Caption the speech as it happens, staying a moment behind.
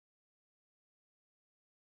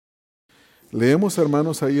Leemos,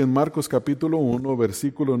 hermanos, ahí en Marcos capítulo 1,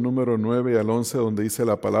 versículo número 9 al 11, donde dice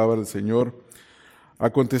la palabra del Señor.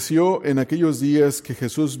 Aconteció en aquellos días que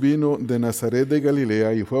Jesús vino de Nazaret de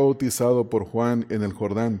Galilea y fue bautizado por Juan en el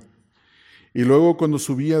Jordán. Y luego, cuando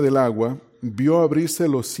subía del agua, vio abrirse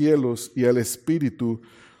los cielos y al Espíritu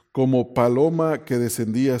como paloma que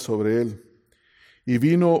descendía sobre él. Y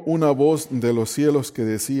vino una voz de los cielos que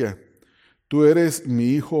decía: Tú eres mi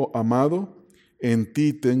Hijo amado, en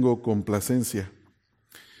ti tengo complacencia.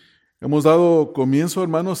 Hemos dado comienzo,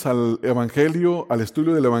 hermanos, al Evangelio, al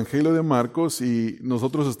estudio del Evangelio de Marcos, y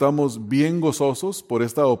nosotros estamos bien gozosos por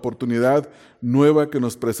esta oportunidad nueva que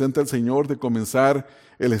nos presenta el Señor de comenzar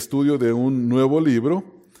el estudio de un nuevo libro.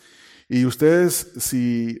 Y ustedes,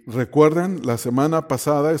 si recuerdan, la semana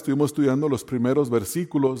pasada estuvimos estudiando los primeros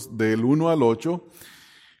versículos del 1 al 8.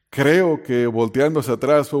 Creo que volteando hacia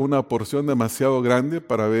atrás fue una porción demasiado grande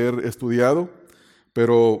para haber estudiado,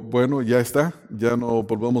 pero bueno, ya está, ya no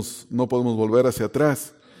podemos volver hacia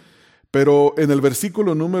atrás. Pero en el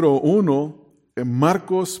versículo número 1,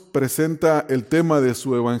 Marcos presenta el tema de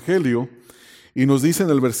su evangelio y nos dice en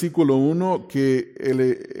el versículo 1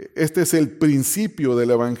 que este es el principio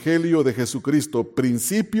del evangelio de Jesucristo,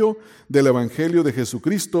 principio del evangelio de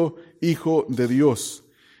Jesucristo, Hijo de Dios.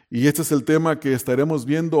 Y este es el tema que estaremos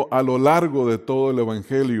viendo a lo largo de todo el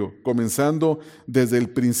Evangelio. Comenzando desde el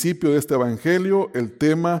principio de este Evangelio, el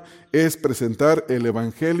tema es presentar el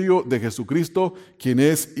Evangelio de Jesucristo, quien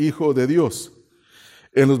es Hijo de Dios.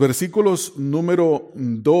 En los versículos número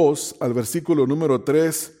 2 al versículo número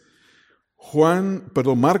 3,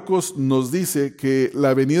 Marcos nos dice que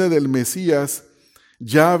la venida del Mesías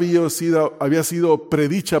ya había sido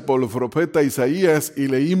predicha por el profeta Isaías, y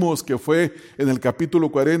leímos que fue en el capítulo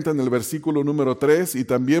 40, en el versículo número 3, y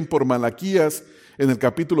también por Malaquías, en el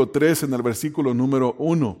capítulo 3, en el versículo número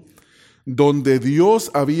 1, donde Dios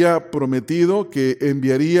había prometido que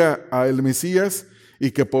enviaría al Mesías y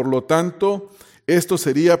que por lo tanto esto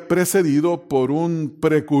sería precedido por un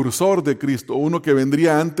precursor de Cristo, uno que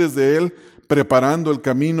vendría antes de él preparando el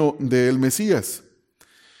camino del Mesías.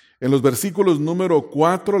 En los versículos número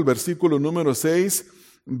 4 al versículo número 6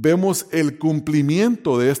 vemos el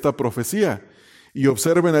cumplimiento de esta profecía. Y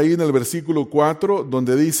observen ahí en el versículo 4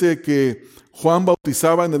 donde dice que Juan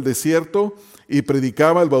bautizaba en el desierto y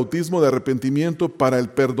predicaba el bautismo de arrepentimiento para el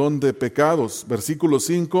perdón de pecados. Versículo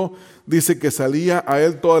 5 dice que salía a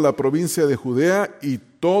él toda la provincia de Judea y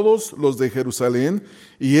todos los de Jerusalén,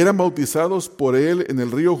 y eran bautizados por él en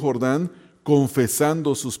el río Jordán,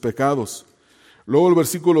 confesando sus pecados. Luego el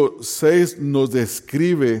versículo 6 nos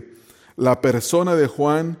describe la persona de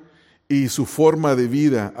Juan y su forma de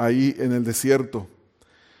vida ahí en el desierto.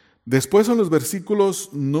 Después, en los versículos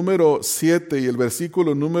número 7 y el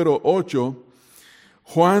versículo número 8,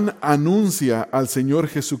 Juan anuncia al Señor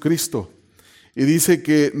Jesucristo y dice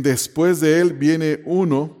que después de él viene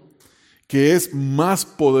uno que es más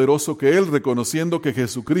poderoso que él, reconociendo que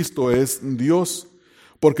Jesucristo es Dios,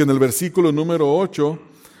 porque en el versículo número 8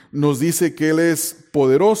 nos dice que Él es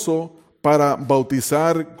poderoso para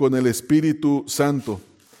bautizar con el Espíritu Santo.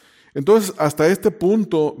 Entonces, hasta este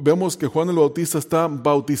punto vemos que Juan el Bautista está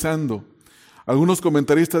bautizando. Algunos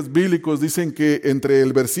comentaristas bíblicos dicen que entre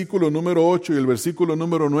el versículo número 8 y el versículo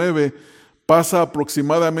número 9 pasa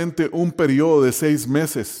aproximadamente un periodo de 6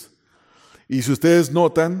 meses. Y si ustedes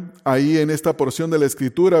notan, ahí en esta porción de la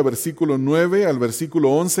Escritura, versículo 9 al versículo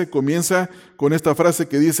 11, comienza con esta frase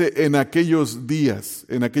que dice en aquellos días,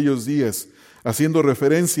 haciendo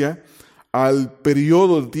referencia al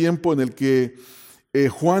periodo de tiempo en el que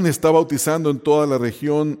Juan está bautizando en toda la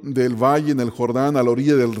región del valle, en el Jordán, a la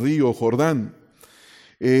orilla del río Jordán.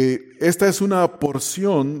 Esta es una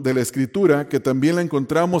porción de la Escritura que también la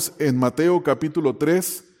encontramos en Mateo capítulo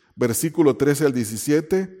 3, versículo 13 al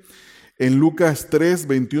 17, en Lucas 3,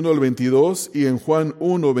 21 al 22 y en Juan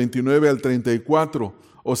 1, 29 al 34.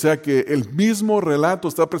 O sea que el mismo relato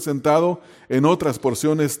está presentado en otras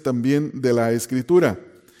porciones también de la Escritura.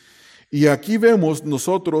 Y aquí vemos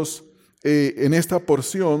nosotros en esta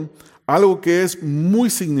porción algo que es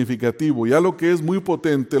muy significativo y algo que es muy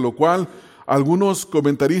potente, lo cual algunos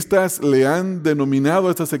comentaristas le han denominado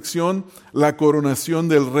a esta sección la coronación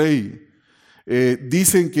del rey.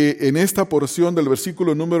 Dicen que en esta porción del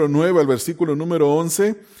versículo número 9 al versículo número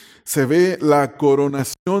 11 se ve la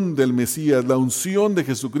coronación del Mesías, la unción de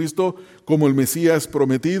Jesucristo como el Mesías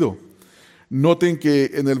prometido. Noten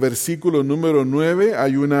que en el versículo número 9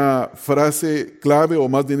 hay una frase clave, o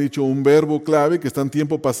más bien dicho, un verbo clave que está en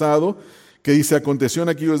tiempo pasado, que dice: aconteció en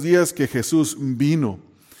aquellos días que Jesús vino.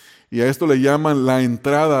 Y a esto le llaman la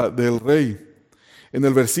entrada del rey. En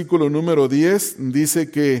el versículo número 10 dice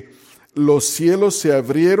que los cielos se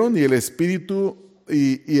abrieron y el Espíritu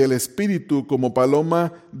como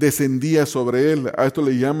paloma descendía sobre él. A esto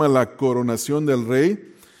le llama la coronación del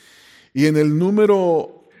rey. Y en el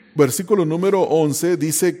versículo número 11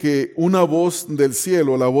 dice que una voz del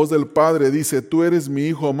cielo, la voz del Padre, dice: tú eres mi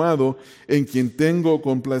Hijo amado, en quien tengo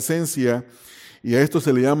complacencia. Y a esto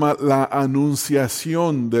se le llama la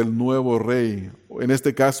anunciación del nuevo rey, en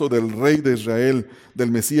este caso del rey de Israel,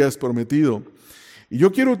 del Mesías prometido. Y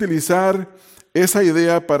yo quiero utilizar esa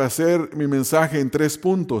idea para hacer mi mensaje en 3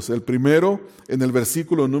 puntos. El primero, en el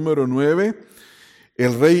versículo número 9,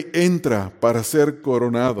 el rey entra para ser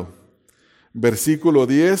coronado. Versículo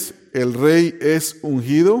 10, el rey es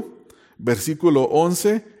ungido. Versículo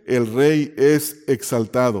 11, el rey es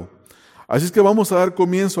exaltado. Así es que vamos a dar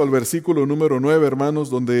comienzo al versículo número 9, hermanos,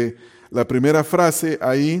 donde la primera frase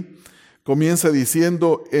ahí comienza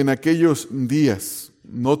diciendo: en aquellos días.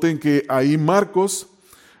 Noten que ahí Marcos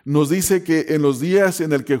nos dice que en los días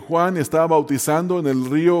en el que Juan estaba bautizando en el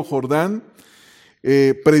río Jordán,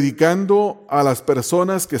 predicando a las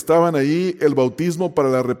personas que estaban ahí el bautismo para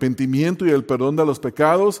el arrepentimiento y el perdón de los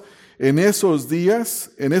pecados, en esos días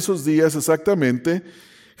exactamente,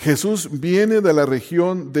 Jesús viene de la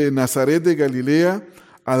región de Nazaret de Galilea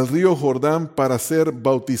al río Jordán para ser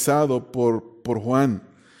bautizado por Juan.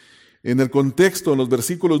 En el contexto, en los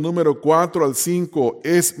versículos número 4 al 5,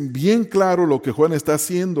 es bien claro lo que Juan está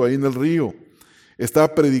haciendo ahí en el río.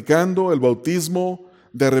 Está predicando el bautismo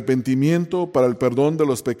de arrepentimiento para el perdón de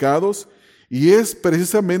los pecados, y es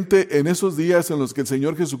precisamente en esos días en los que el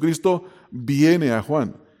Señor Jesucristo viene a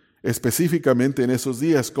Juan. Específicamente en esos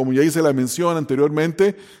días, como ya hice la mención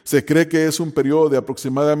anteriormente, se cree que es un periodo de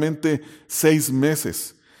aproximadamente 6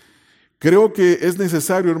 meses. Creo que es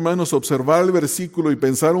necesario, hermanos, observar el versículo y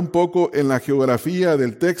pensar un poco en la geografía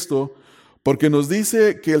del texto, porque nos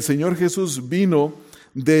dice que el Señor Jesús vino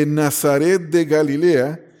de Nazaret de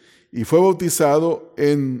Galilea y fue bautizado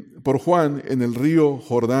por Juan en el río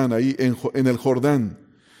Jordán, ahí en el Jordán.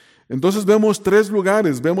 Entonces vemos 3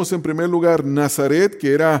 lugares. Vemos en primer lugar Nazaret,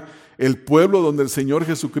 que era el pueblo donde el Señor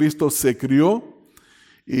Jesucristo se crió,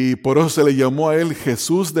 y por eso se le llamó a él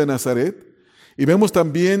Jesús de Nazaret. Y vemos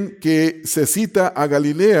también que se cita a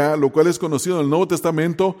Galilea, lo cual es conocido en el Nuevo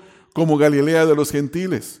Testamento como Galilea de los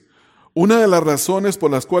gentiles. Una de las razones por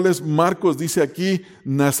las cuales Marcos dice aquí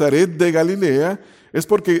Nazaret de Galilea es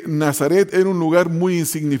porque Nazaret era un lugar muy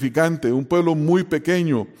insignificante, un pueblo muy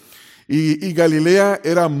pequeño. Y Galilea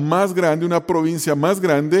era más grande, una provincia más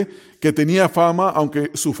grande que tenía fama, aunque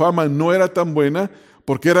su fama no era tan buena,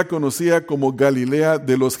 porque era conocida como Galilea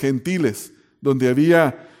de los gentiles, donde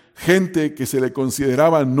había gente que se le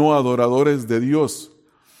consideraba no adoradores de Dios.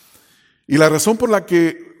 Y la razón por la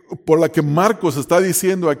que Marcos está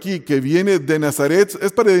diciendo aquí que viene de Nazaret,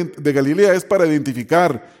 de Galilea, es para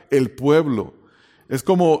identificar el pueblo. Es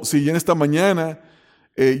como si en esta mañana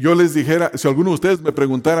yo les dijera, si alguno de ustedes me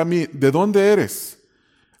preguntara a mí, ¿de dónde eres?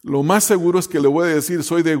 Lo más seguro es que le voy a decir,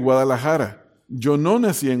 soy de Guadalajara. Yo no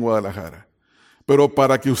nací en Guadalajara. Pero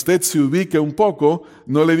para que usted se ubique un poco,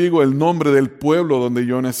 no le digo el nombre del pueblo donde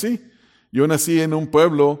yo nací. Yo nací en un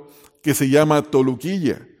pueblo que se llama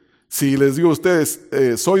Toluquilla. Si les digo a ustedes,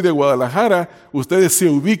 soy de Guadalajara, ustedes se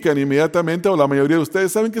ubican inmediatamente, o la mayoría de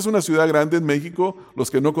ustedes saben que es una ciudad grande en México,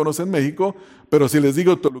 los que no conocen México, pero si les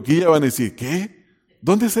digo Toluquilla van a decir, ¿qué?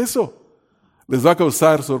 ¿Dónde es eso? Les va a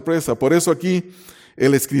causar sorpresa. Por eso aquí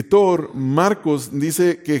el escritor Marcos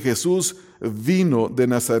dice que Jesús vino de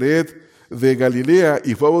Nazaret de Galilea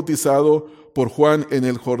y fue bautizado por Juan en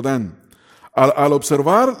el Jordán. Al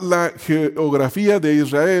observar la geografía de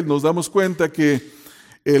Israel, nos damos cuenta que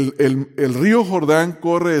el río Jordán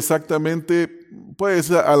corre exactamente pues,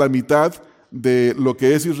 a la mitad de lo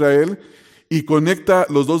que es Israel y conecta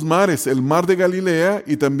los 2 mares, el mar de Galilea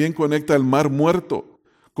y también conecta el mar Muerto.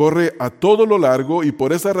 Corre a todo lo largo y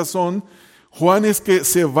por esa razón Juan es que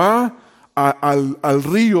se va al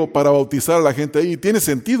río para bautizar a la gente ahí. Tiene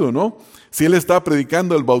sentido, ¿no? Si él está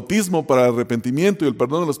predicando el bautismo para el arrepentimiento y el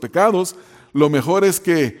perdón de los pecados, lo mejor es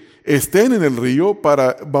que estén en el río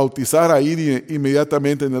para bautizar ahí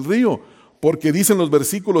inmediatamente en el río, porque dicen los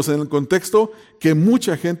versículos en el contexto que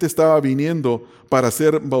mucha gente estaba viniendo para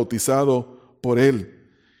ser bautizado por él.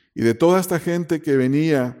 Y de toda esta gente que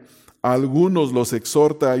venía, a algunos los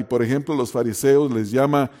exhorta y por ejemplo los fariseos les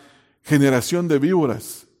llama generación de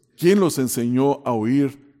víboras. ¿Quién los enseñó a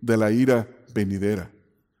huir de la ira venidera?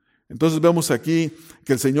 Entonces vemos aquí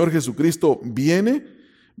que el Señor Jesucristo viene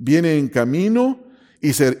en camino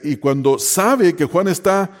y cuando sabe que Juan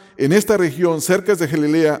está en esta región cerca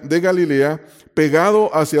de Galilea, pegado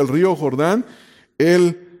hacia el río Jordán,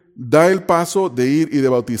 él da el paso de ir y de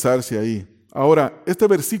bautizarse ahí. Ahora, este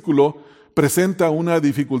versículo presenta una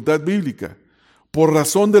dificultad bíblica por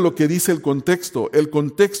razón de lo que dice el contexto. El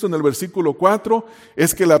contexto en el versículo 4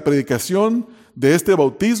 es que la predicación de este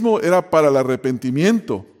bautismo era para el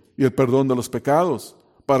arrepentimiento y el perdón de los pecados.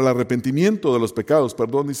 Para el arrepentimiento de los pecados,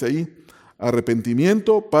 perdón, dice ahí.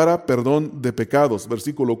 Arrepentimiento para perdón de pecados,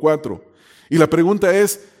 versículo 4. Y la pregunta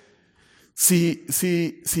es, si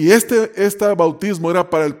este bautismo era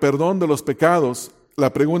para el perdón de los pecados,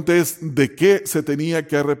 la pregunta es, ¿de qué se tenía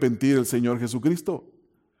que arrepentir el Señor Jesucristo?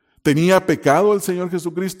 ¿Tenía pecado el Señor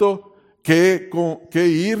Jesucristo que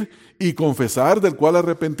ir y confesar, del cual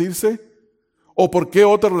arrepentirse? ¿O por qué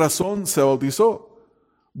otra razón se bautizó?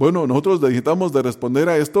 Bueno, nosotros necesitamos de responder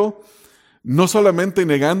a esto no solamente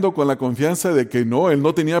negando con la confianza de que no, Él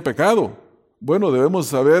no tenía pecado. Bueno, debemos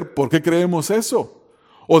saber por qué creemos eso.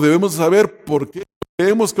 O debemos saber por qué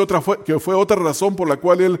creemos que fue otra razón por la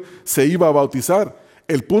cual Él se iba a bautizar.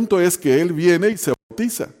 El punto es que Él viene y se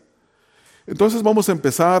bautiza. Entonces vamos a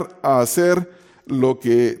empezar a hacer lo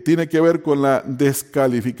que tiene que ver con la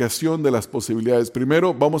descalificación de las posibilidades.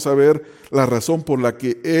 Primero vamos a ver la razón por la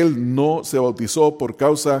que Él no se bautizó por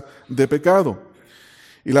causa de pecado.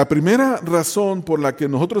 Y la primera razón por la que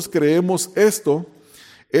nosotros creemos esto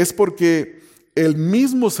es porque el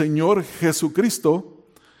mismo Señor Jesucristo,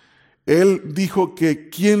 Él dijo que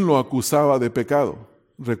 ¿quién lo acusaba de pecado?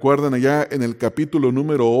 Recuerdan allá en el capítulo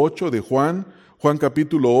número 8 de Juan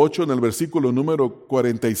capítulo 8, en el versículo número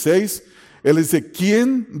 46, Él dice,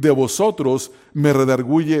 ¿quién de vosotros me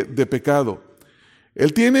redarguye de pecado?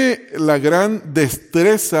 Él tiene la gran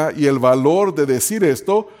destreza y el valor de decir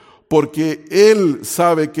esto porque Él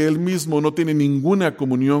sabe que Él mismo no tiene ninguna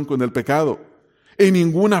comunión con el pecado, en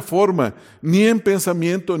ninguna forma, ni en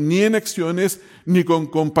pensamiento, ni en acciones, ni con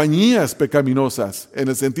compañías pecaminosas, en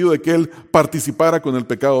el sentido de que Él participara con el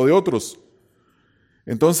pecado de otros.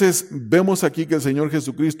 Entonces vemos aquí que el Señor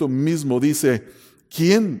Jesucristo mismo dice,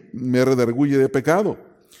 ¿quién me redarguye de pecado?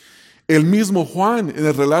 El mismo Juan, en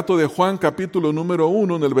el relato de Juan capítulo número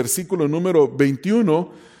 1, en el versículo número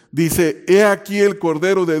 21, dice, he aquí el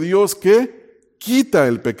Cordero de Dios que quita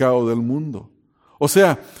el pecado del mundo. O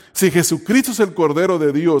sea, si Jesucristo es el Cordero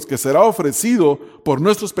de Dios que será ofrecido por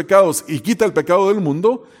nuestros pecados y quita el pecado del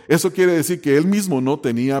mundo, eso quiere decir que Él mismo no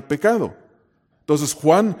tenía pecado. Entonces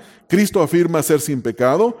Cristo afirma ser sin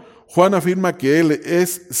pecado, Juan afirma que Él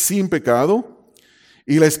es sin pecado,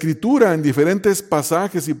 y la Escritura en diferentes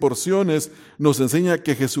pasajes y porciones nos enseña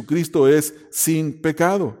que Jesucristo es sin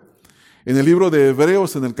pecado. En el libro de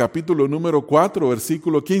Hebreos, en el capítulo número 4,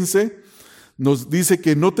 versículo 15, nos dice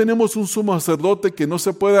que no tenemos un sumo sacerdote que no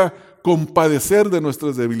se pueda compadecer de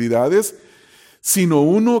nuestras debilidades, sino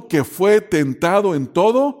uno que fue tentado en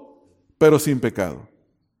todo, pero sin pecado.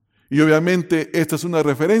 Y obviamente esta es una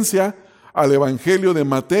referencia al Evangelio de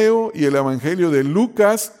Mateo y el Evangelio de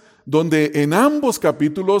Lucas, donde en ambos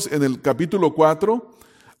capítulos, en el capítulo 4,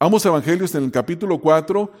 ambos evangelios en el capítulo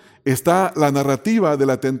 4, está la narrativa de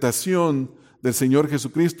la tentación del Señor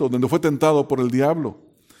Jesucristo, donde fue tentado por el diablo.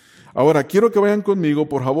 Ahora, quiero que vayan conmigo,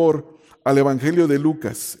 por favor, al Evangelio de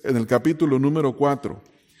Lucas, en el capítulo número 4.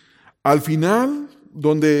 Al final,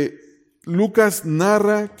 donde Lucas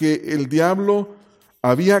narra que el diablo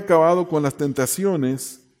había acabado con las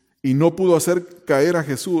tentaciones y no pudo hacer caer a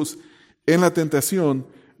Jesús en la tentación,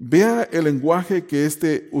 vea el lenguaje que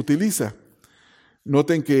éste utiliza.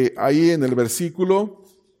 Noten que ahí en el versículo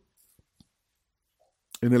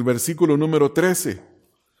número 13,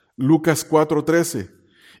 Lucas 4:13,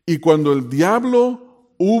 y cuando el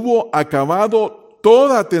diablo hubo acabado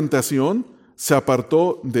toda tentación, se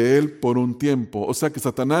apartó de él por un tiempo. O sea que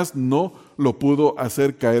Satanás no lo pudo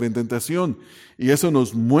hacer caer en tentación. Y eso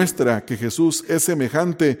nos muestra que Jesús es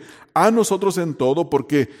semejante a nosotros en todo,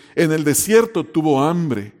 porque en el desierto tuvo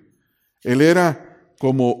hambre. Él era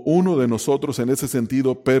como uno de nosotros en ese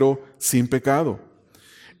sentido, pero sin pecado.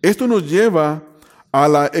 Esto nos lleva a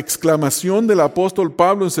la exclamación del apóstol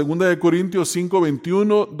Pablo en 2 Corintios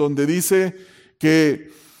 5:21, donde dice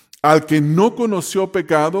que al que no conoció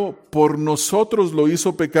pecado, por nosotros lo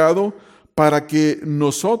hizo pecado, para que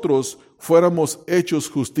nosotros fuéramos hechos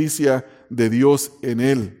justicia de Dios en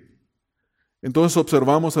él. Entonces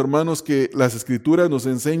observamos, hermanos, que las Escrituras nos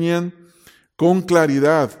enseñan con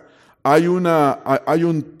claridad. Hay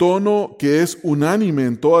un tono que es unánime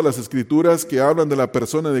en todas las Escrituras que hablan de la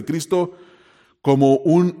persona de Cristo como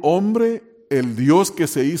un hombre, el Dios que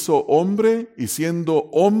se hizo hombre y siendo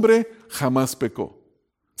hombre jamás pecó.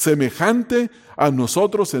 Semejante a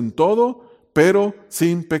nosotros en todo, pero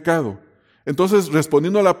sin pecado. Entonces,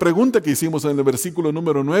 respondiendo a la pregunta que hicimos en el versículo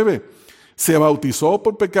número 9, ¿se bautizó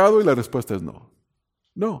por pecado? Y la respuesta es no.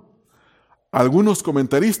 No. Algunos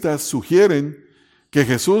comentaristas sugieren que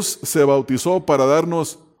Jesús se bautizó para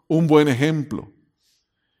darnos un buen ejemplo.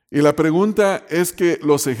 Y la pregunta es que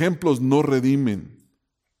los ejemplos no redimen.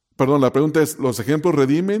 Perdón, la pregunta es, ¿los ejemplos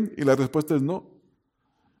redimen? Y la respuesta es no.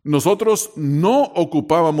 Nosotros no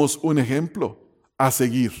ocupábamos un ejemplo a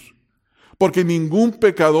seguir, porque ningún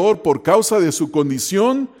pecador, por causa de su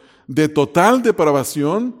condición de total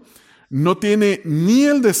depravación, no tiene ni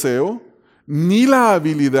el deseo, ni la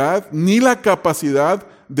habilidad, ni la capacidad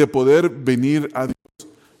de poder venir a Dios.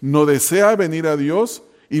 No desea venir a Dios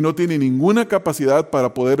y no tiene ninguna capacidad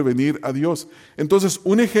para poder venir a Dios. Entonces,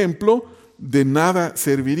 un ejemplo de nada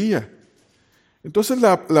serviría. Entonces,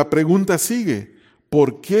 la pregunta sigue: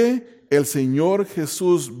 ¿por qué el Señor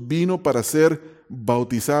Jesús vino para ser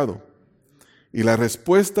bautizado? Y la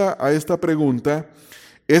respuesta a esta pregunta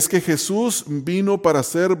es que Jesús vino para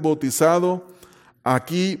ser bautizado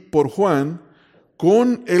aquí por Juan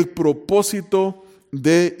con el propósito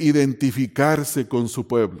de identificarse con su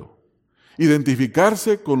pueblo,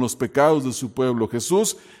 identificarse con los pecados de su pueblo.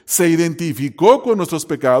 Jesús se identificó con nuestros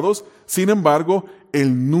pecados, sin embargo,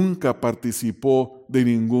 Él nunca participó de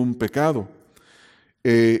ningún pecado.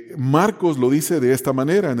 Marcos lo dice de esta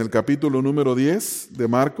manera en el capítulo número 10 de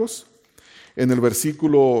Marcos, en el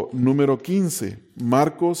versículo número 15.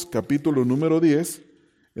 Marcos capítulo número 10,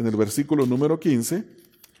 en el versículo número 15,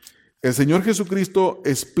 el Señor Jesucristo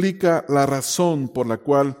explica la razón por la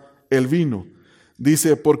cual Él vino.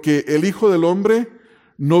 Dice, porque el Hijo del Hombre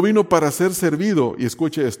no vino para ser servido, y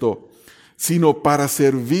escuche esto, sino para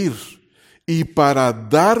servir y para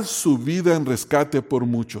dar su vida en rescate por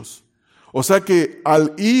muchos. O sea que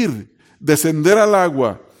al descender al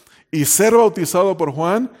agua y ser bautizado por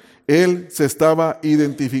Juan, Él se estaba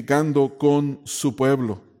identificando con su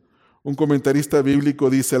pueblo. Un comentarista bíblico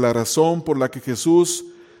dice, la razón por la que Jesús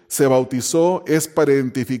se bautizó es para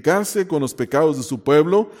identificarse con los pecados de su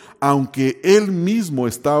pueblo, aunque Él mismo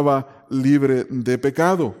estaba libre de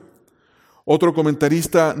pecado. Otro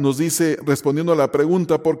comentarista nos dice, respondiendo a la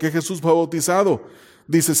pregunta, ¿por qué Jesús fue bautizado?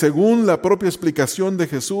 Dice, según la propia explicación de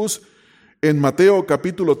Jesús, en Mateo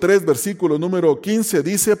capítulo 3, versículo número 15,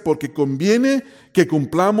 dice, porque conviene que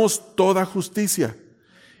cumplamos toda justicia.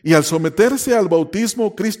 Y al someterse al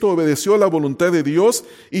bautismo, Cristo obedeció la voluntad de Dios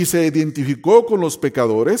y se identificó con los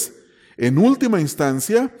pecadores. En última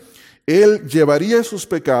instancia, Él llevaría sus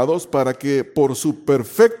pecados para que por su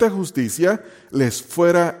perfecta justicia les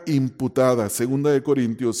fuera imputada. 2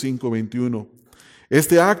 Corintios 5, 21.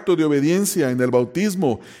 Este acto de obediencia en el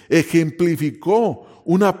bautismo ejemplificó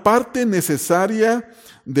una parte necesaria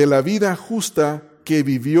de la vida justa que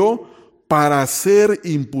vivió para ser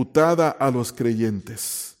imputada a los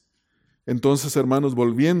creyentes. Entonces, hermanos,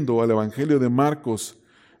 volviendo al Evangelio de Marcos,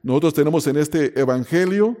 nosotros tenemos en este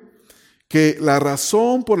Evangelio que la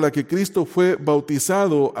razón por la que Cristo fue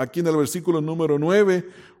bautizado, aquí en el versículo número 9,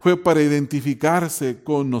 fue para identificarse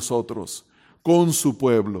con nosotros, con su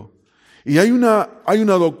pueblo. Y hay una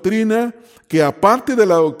doctrina que, aparte de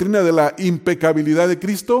la doctrina de la impecabilidad de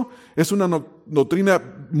Cristo, es una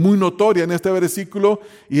doctrina muy notoria en este versículo,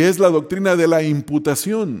 y es la doctrina de la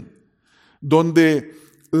imputación, donde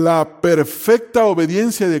la perfecta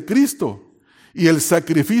obediencia de Cristo y el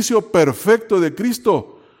sacrificio perfecto de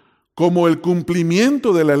Cristo, como el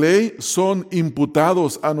cumplimiento de la ley, son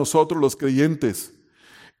imputados a nosotros los creyentes.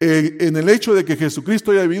 En el hecho de que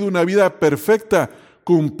Jesucristo haya vivido una vida perfecta,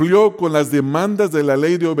 cumplió con las demandas de la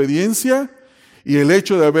ley de obediencia, y el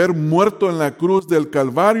hecho de haber muerto en la cruz del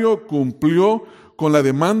Calvario cumplió con la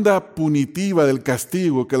demanda punitiva del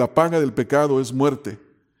castigo, que la paga del pecado es muerte.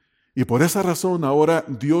 Y por esa razón ahora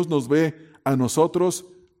Dios nos ve a nosotros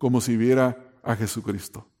como si viera a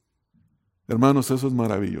Jesucristo. Hermanos, eso es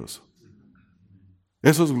maravilloso.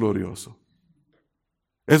 Eso es glorioso.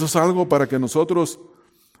 Eso es algo para que nosotros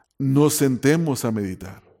nos sentemos a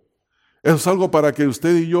meditar. Eso es algo para que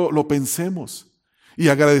usted y yo lo pensemos y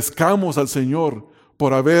agradezcamos al Señor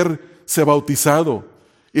por haberse bautizado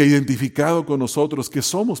e identificado con nosotros que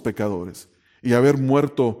somos pecadores y haber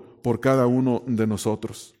muerto por cada uno de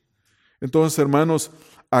nosotros. Entonces, hermanos,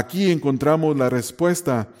 aquí encontramos la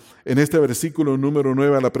respuesta en este versículo número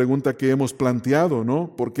 9 a la pregunta que hemos planteado,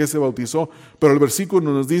 ¿no? ¿Por qué se bautizó? Pero el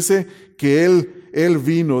versículo nos dice que Él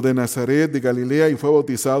vino de Nazaret, de Galilea, y fue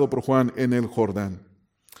bautizado por Juan en el Jordán.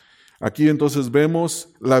 Aquí entonces vemos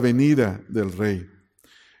la venida del Rey.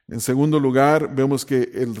 En segundo lugar, vemos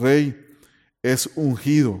que el Rey es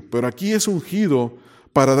ungido, pero aquí es ungido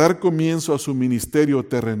para dar comienzo a su ministerio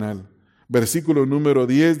terrenal. Versículo número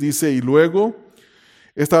 10 dice, y luego,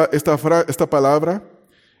 esta palabra,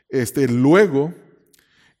 luego,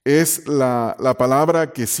 es la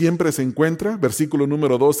palabra que siempre se encuentra. Versículo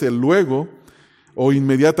número 12, luego, o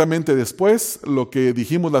inmediatamente después, lo que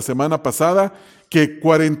dijimos la semana pasada, que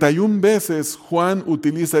 41 veces Juan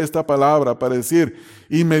utiliza esta palabra para decir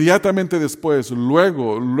inmediatamente después,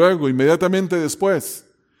 luego, inmediatamente después,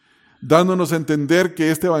 dándonos a entender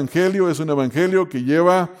que este evangelio es un evangelio que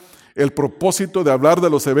lleva el propósito de hablar de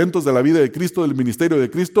los eventos de la vida de Cristo, del ministerio de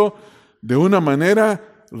Cristo, de una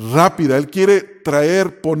manera rápida. Él quiere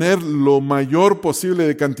poner lo mayor posible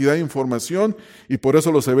de cantidad de información, y por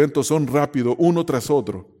eso los eventos son rápidos, uno tras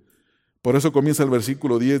otro. Por eso comienza el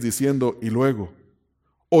versículo 10 diciendo, y luego,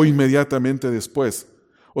 o inmediatamente después.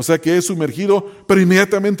 O sea que es sumergido, pero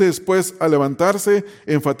inmediatamente después, al levantarse,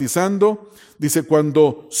 enfatizando, dice,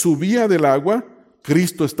 cuando subía del agua,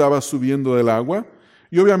 Cristo estaba subiendo del agua.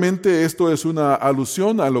 Y obviamente esto es una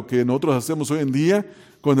alusión a lo que nosotros hacemos hoy en día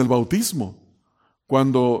con el bautismo.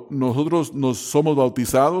 Cuando nosotros nos somos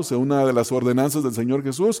bautizados en una de las ordenanzas del Señor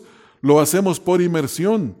Jesús, lo hacemos por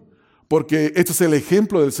inmersión, porque este es el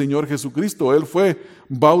ejemplo del Señor Jesucristo. Él fue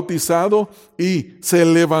bautizado y se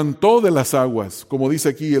levantó de las aguas, como dice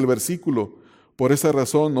aquí el versículo. Por esa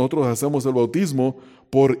razón nosotros hacemos el bautismo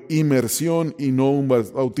por inmersión y no un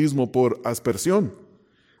bautismo por aspersión.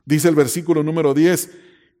 Dice el versículo número 10,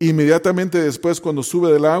 inmediatamente después cuando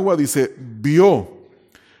sube del agua, dice, vio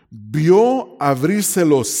abrirse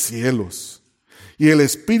los cielos y el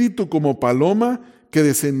Espíritu como paloma que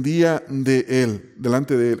descendía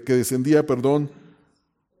delante de él,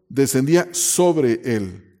 descendía sobre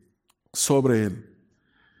él.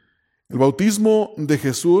 El bautismo de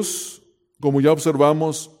Jesús, como ya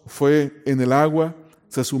observamos, fue en el agua,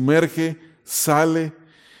 se sumerge, sale,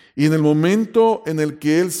 y en el momento en el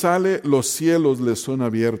que él sale, los cielos le son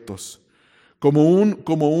abiertos, como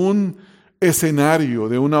un escenario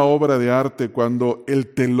de una obra de arte cuando el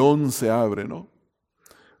telón se abre, ¿no?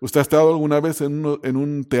 ¿Usted ha estado alguna vez en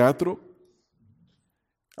un teatro?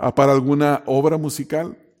 ¿Para alguna obra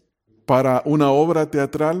musical? ¿Para una obra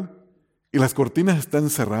teatral? Y las cortinas están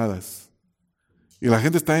cerradas. Y la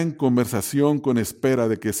gente está en conversación con espera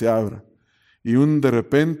de que se abra. Y de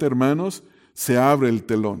repente, hermanos, se abre el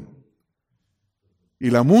telón. Y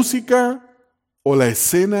la música o la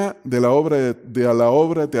escena de la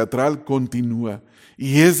obra teatral continúa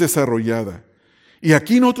y es desarrollada. Y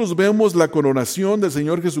aquí nosotros vemos la coronación del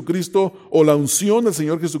Señor Jesucristo o la unción del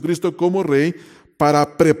Señor Jesucristo como Rey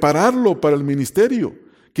para prepararlo para el ministerio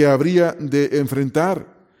que habría de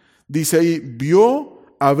enfrentar. Dice ahí, vio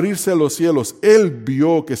abrirse los cielos. Él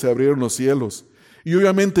vio que se abrieron los cielos. Y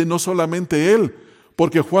obviamente no solamente él,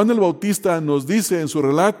 porque Juan el Bautista nos dice en su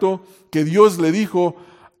relato que Dios le dijo,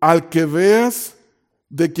 al que veas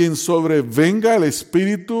de quien sobrevenga el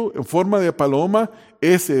Espíritu en forma de paloma,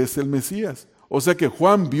 ese es el Mesías. O sea que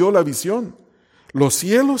Juan vio la visión. Los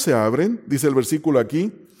cielos se abren, dice el versículo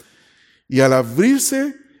aquí, y al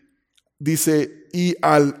abrirse, dice, y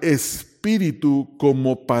al Espíritu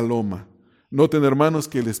como paloma. Noten, hermanos,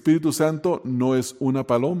 que el Espíritu Santo no es una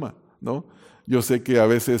paloma, ¿no? Yo sé que a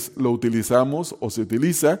veces lo utilizamos o se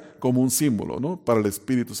utiliza como un símbolo, ¿no? Para el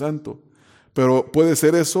Espíritu Santo. Pero puede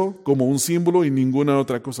ser eso como un símbolo y ninguna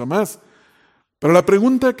otra cosa más. Pero la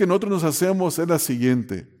pregunta que nosotros nos hacemos es la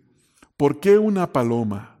siguiente. ¿Por qué una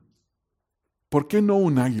paloma? ¿Por qué no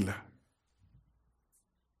un águila?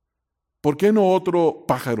 ¿Por qué no otro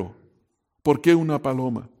pájaro? ¿Por qué una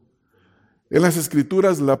paloma? En las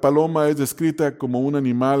Escrituras la paloma es descrita como un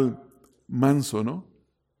animal manso, ¿no?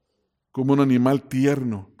 Como un animal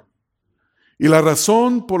tierno. Y la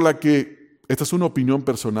razón por la que, esta es una opinión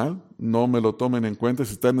personal, no me lo tomen en cuenta,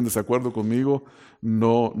 si están en desacuerdo conmigo,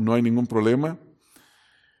 no hay ningún problema,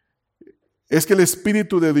 es que el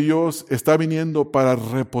Espíritu de Dios está viniendo para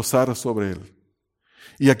reposar sobre él.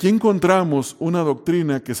 Y aquí encontramos una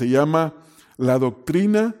doctrina que se llama la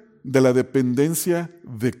doctrina de la dependencia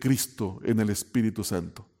de Cristo en el Espíritu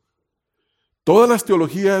Santo. Todas las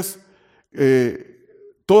teologías,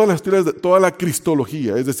 toda la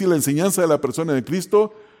cristología, es decir, la enseñanza de la persona de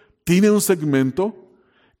Cristo, tiene un segmento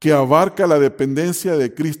que abarca la dependencia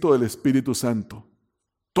de Cristo del Espíritu Santo.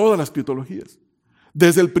 Todas las cristologías.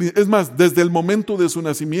 Desde el momento de su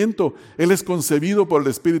nacimiento, Él es concebido por el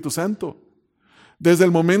Espíritu Santo. Desde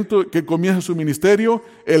el momento que comienza su ministerio,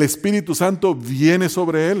 el Espíritu Santo viene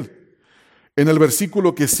sobre Él. En el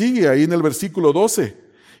versículo que sigue, ahí en el versículo 12,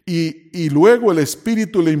 y luego el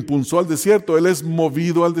Espíritu le impulsó al desierto, Él es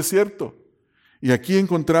movido al desierto. Y aquí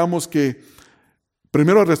encontramos que,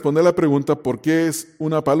 primero al responder la pregunta, ¿por qué es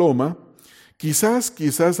una paloma?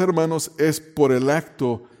 Quizás, hermanos, es por el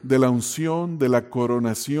acto de la unción, de la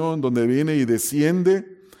coronación, donde viene y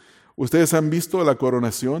desciende. ¿Ustedes han visto la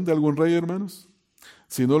coronación de algún rey, hermanos?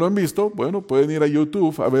 Si no lo han visto, bueno, pueden ir a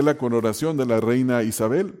YouTube a ver la coronación de la reina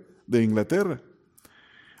Isabel de Inglaterra.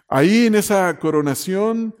 Ahí en esa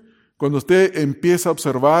coronación, cuando usted empieza a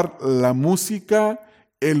observar la música,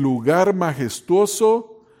 el lugar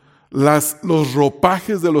majestuoso, los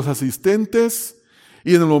ropajes de los asistentes,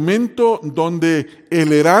 y en el momento donde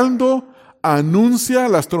el heraldo anuncia,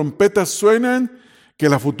 las trompetas suenan, que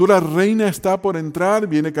la futura reina está por entrar,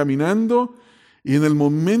 viene caminando, y en el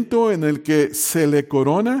momento en el que se le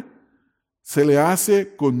corona, se le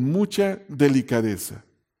hace con mucha delicadeza,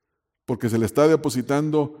 porque se le está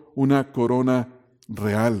depositando una corona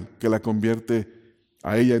real que la convierte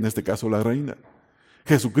a ella, en este caso la reina.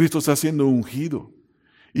 Jesucristo está siendo ungido.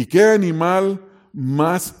 ¿Y qué animal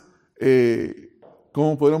más,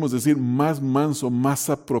 cómo podríamos decir, más manso, más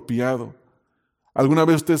apropiado? ¿Alguna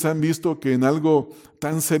vez ustedes han visto que en algo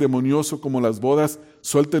tan ceremonioso como las bodas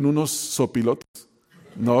suelten unos sopilotes?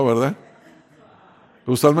 No, ¿verdad?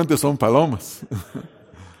 Usualmente son palomas.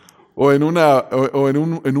 O en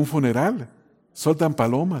un funeral sueltan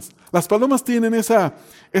palomas. Las palomas tienen esa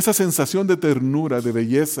sensación de ternura, de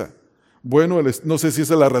belleza. Bueno, no sé si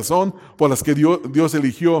esa es la razón por la que Dios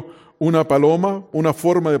eligió una paloma, una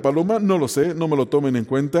forma de paloma, no lo sé, no me lo tomen en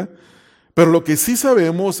cuenta. Pero lo que sí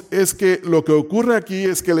sabemos es que lo que ocurre aquí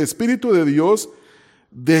es que el Espíritu de Dios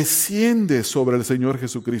desciende sobre el Señor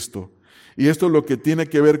Jesucristo. Y esto es lo que tiene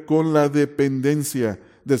que ver con la dependencia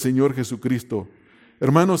del Señor Jesucristo.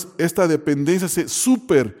 Hermanos, esta dependencia es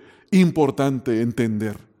súper importante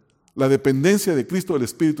entender. La dependencia de Cristo del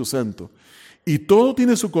Espíritu Santo. Y todo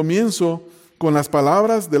tiene su comienzo con las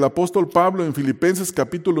palabras del apóstol Pablo en Filipenses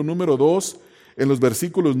capítulo número 2, en los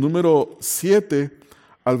versículos número 7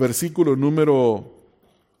 al versículo número...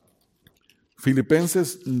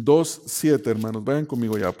 Filipenses 2, 7, hermanos. Vayan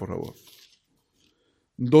conmigo ya, por favor.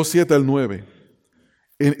 2, 7 al 9.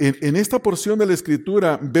 En esta porción de la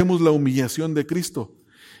Escritura vemos la humillación de Cristo.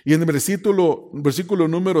 Y en el versículo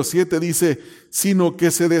número 7 dice, sino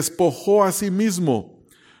que se despojó a sí mismo,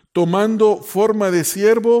 tomando forma de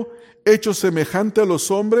siervo, hecho semejante a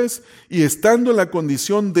los hombres, y estando en la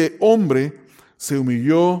condición de hombre, se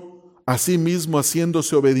humilló a sí mismo,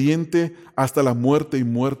 haciéndose obediente hasta la muerte y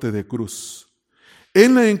muerte de cruz.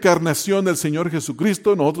 En la encarnación del Señor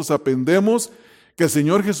Jesucristo, nosotros aprendemos que el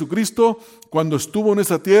Señor Jesucristo, cuando estuvo en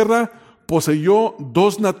esa tierra, poseyó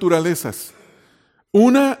dos naturalezas.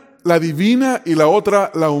 Una, la divina, y la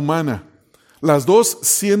otra, la humana. Las dos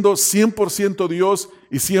siendo 100% Dios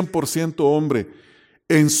y 100% hombre.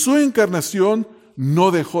 En su encarnación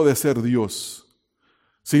no dejó de ser Dios,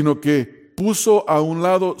 sino que puso a un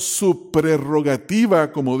lado su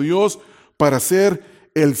prerrogativa como Dios para ser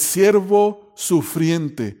el siervo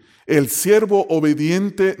sufriente, el siervo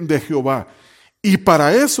obediente de Jehová. Y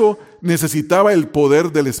para eso necesitaba el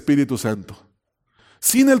poder del Espíritu Santo.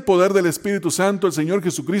 Sin el poder del Espíritu Santo, el Señor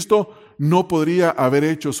Jesucristo no podría haber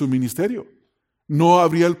hecho su ministerio. No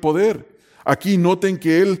habría el poder. Aquí noten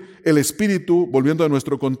que el Espíritu, volviendo a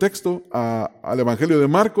nuestro contexto, al Evangelio de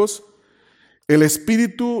Marcos, el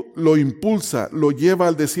Espíritu lo impulsa, lo lleva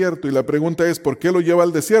al desierto. Y la pregunta es, ¿por qué lo lleva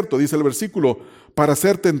al desierto? Dice el versículo, para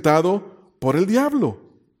ser tentado por el diablo.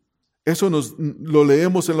 Eso lo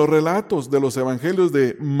leemos en los relatos de los evangelios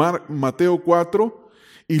de Mateo 4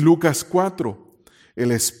 y Lucas 4.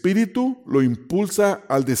 El Espíritu lo impulsa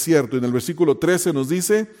al desierto. En el versículo 13 nos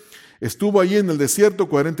dice, estuvo allí en el desierto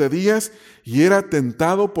 40 días y era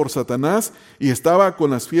tentado por Satanás y estaba con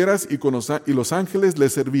las fieras y los ángeles le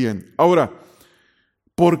servían. Ahora,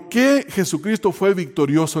 ¿por qué Jesucristo fue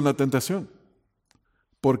victorioso en la tentación?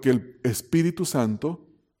 Porque el Espíritu Santo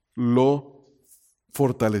lo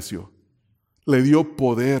fortaleció, le dio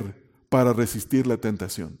poder para resistir la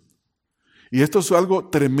tentación. Y esto es algo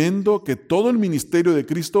tremendo, que todo el ministerio de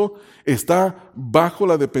Cristo está bajo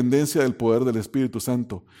la dependencia del poder del Espíritu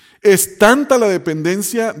Santo. Es tanta la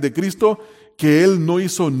dependencia de Cristo que Él no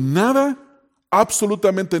hizo nada,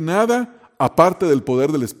 absolutamente nada, aparte del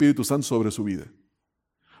poder del Espíritu Santo sobre su vida.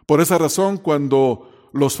 Por esa razón, cuando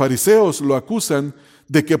los fariseos lo acusan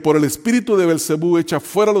de que por el espíritu de Belcebú echa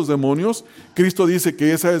fuera a los demonios, Cristo dice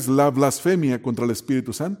que esa es la blasfemia contra el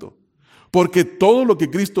Espíritu Santo. Porque todo lo que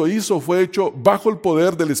Cristo hizo fue hecho bajo el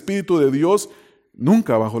poder del Espíritu de Dios,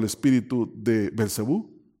 nunca bajo el espíritu de Belcebú.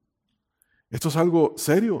 Esto es algo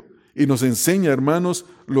serio y nos enseña, hermanos,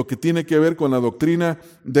 lo que tiene que ver con la doctrina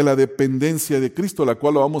de la dependencia de Cristo, la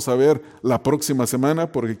cual lo vamos a ver la próxima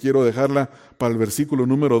semana, porque quiero dejarla para el versículo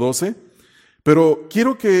número 12. Pero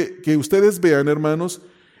quiero que ustedes vean, hermanos,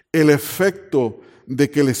 el efecto de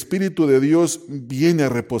que el Espíritu de Dios viene a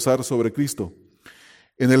reposar sobre Cristo.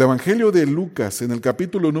 En el Evangelio de Lucas, en el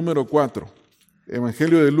capítulo número 4,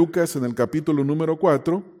 Evangelio de Lucas, en el capítulo número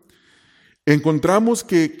 4, encontramos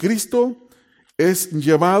que Cristo es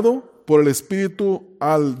llevado por el Espíritu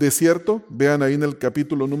al desierto. Vean ahí en el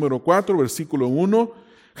capítulo número 4, versículo 1.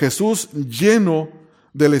 Jesús, lleno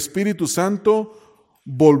del Espíritu Santo,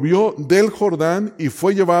 volvió del Jordán y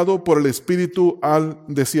fue llevado por el Espíritu al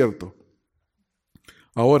desierto.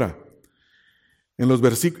 Ahora, en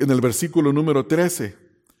el versículo número 13,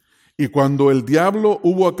 y cuando el diablo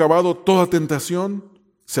hubo acabado toda tentación,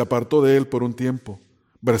 se apartó de él por un tiempo.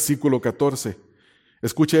 Versículo 14.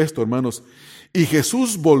 Escuche esto, hermanos. Y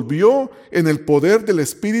Jesús volvió en el poder del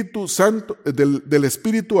Espíritu Santo, del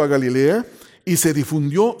Espíritu a Galilea, y se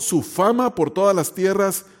difundió su fama por todas las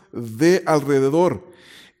tierras de alrededor.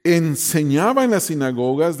 Enseñaba en las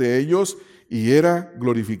sinagogas de ellos y era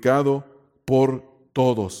glorificado por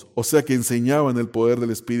todos. O sea que enseñaba en el poder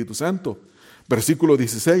del Espíritu Santo. Versículo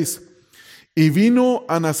 16. Y vino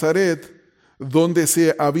a Nazaret, donde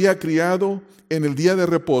se había criado en el día de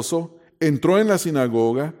reposo, entró en la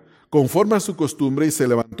sinagoga, conforme a su costumbre, y se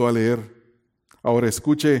levantó a leer. Ahora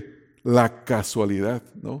escuche la casualidad,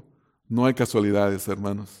 ¿no? No hay casualidades,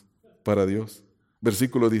 hermanos, para Dios.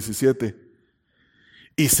 Versículo 17.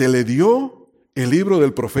 Y se le dio el libro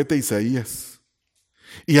del profeta Isaías.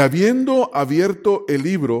 Y habiendo abierto el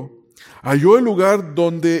libro, halló el lugar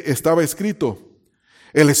donde estaba escrito: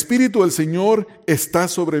 El Espíritu del Señor está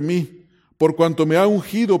sobre mí, por cuanto me ha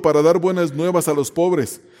ungido para dar buenas nuevas a los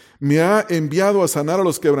pobres. Me ha enviado a sanar a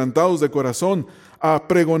los quebrantados de corazón, a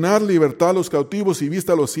pregonar libertad a los cautivos y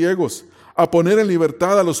vista a los ciegos, a poner en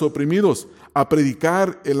libertad a los oprimidos, a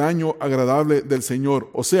predicar el año agradable del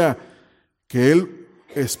Señor. O sea, que el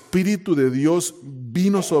Espíritu de Dios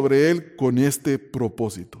vino sobre él con este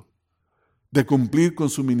propósito, de cumplir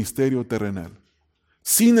con su ministerio terrenal.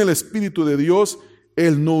 Sin el Espíritu de Dios,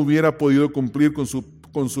 él no hubiera podido cumplir con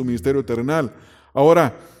su ministerio terrenal.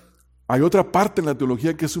 Ahora, hay otra parte en la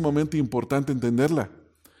teología que es sumamente importante entenderla.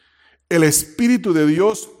 El Espíritu de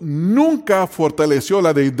Dios nunca fortaleció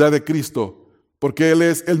la deidad de Cristo, porque Él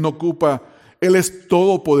es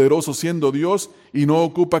todopoderoso siendo Dios y no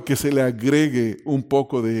ocupa que se le agregue un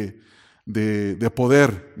poco de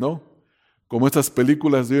poder, ¿no? Como estas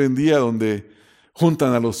películas de hoy en día donde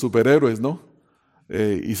juntan a los superhéroes, ¿no?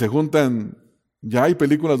 Y se juntan, ya hay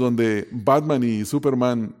películas donde Batman y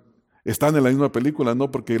Superman están en la misma película, ¿no?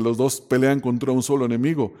 Porque los dos pelean contra un solo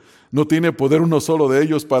enemigo. No tiene poder uno solo de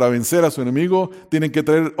ellos para vencer a su enemigo, tienen que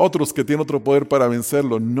traer otros que tienen otro poder para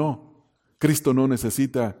vencerlo. No, Cristo no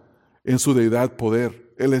necesita en su deidad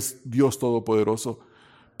poder. Él es Dios todopoderoso.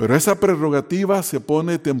 Pero esa prerrogativa se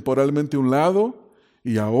pone temporalmente a un lado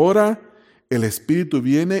y ahora el Espíritu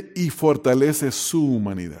viene y fortalece su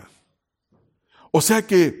humanidad. O sea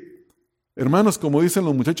que, hermanos, como dicen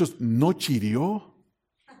los muchachos, no chirió.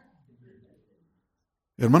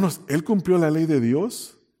 Hermanos, ¿él cumplió la ley de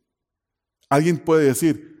Dios? Alguien puede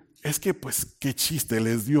decir, es que pues qué chiste, él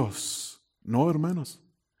es Dios. No, hermanos.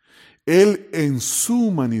 Él en su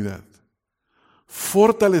humanidad,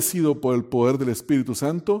 fortalecido por el poder del Espíritu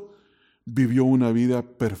Santo, vivió una vida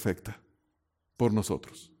perfecta por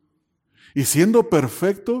nosotros. Y siendo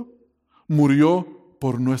perfecto, murió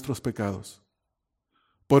por nuestros pecados.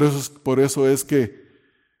 Por eso es que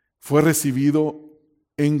fue recibido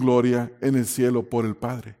en gloria en el cielo por el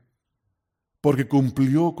Padre, porque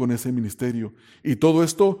cumplió con ese ministerio. Y todo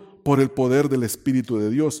esto por el poder del Espíritu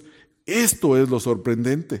de Dios. Esto es lo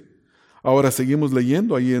sorprendente. Ahora seguimos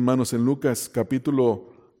leyendo ahí, hermanos, en Lucas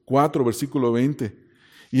capítulo 4, versículo 20.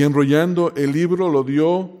 Y enrollando el libro lo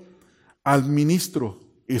dio al ministro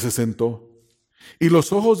y se sentó. Y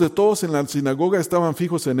los ojos de todos en la sinagoga estaban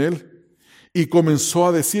fijos en él. Y comenzó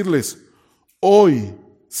a decirles: hoy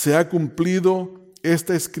se ha cumplido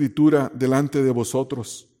esta escritura delante de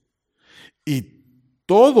vosotros. Y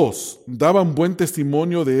todos daban buen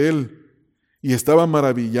testimonio de él y estaban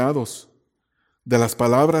maravillados de las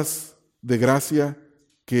palabras de gracia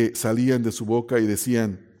que salían de su boca y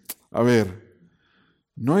decían: a ver,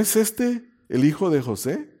 ¿no es este el hijo de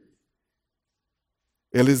José?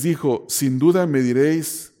 Él les dijo: sin duda me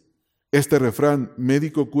diréis este refrán: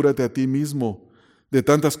 médico, cúrate a ti mismo. De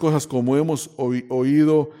tantas cosas como hemos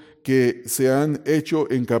oído que se han hecho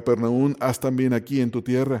en Capernaum, haz también aquí en tu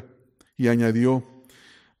tierra. Y añadió: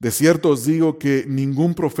 de cierto os digo que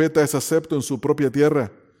ningún profeta es acepto en su propia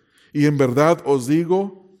tierra. Y en verdad os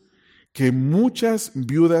digo que muchas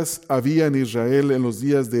viudas había en Israel en los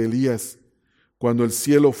días de Elías, cuando el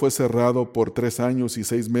cielo fue cerrado por 3 años y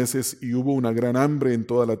 6 meses y hubo una gran hambre en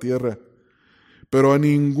toda la tierra. Pero a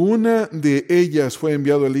ninguna de ellas fue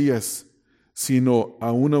enviado Elías, sino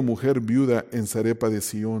a una mujer viuda en Sarepa de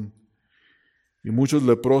Sión. Y muchos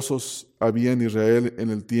leprosos había en Israel en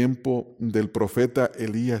el tiempo del profeta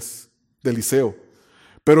Eliseo.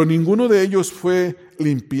 Pero ninguno de ellos fue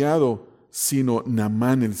limpiado, sino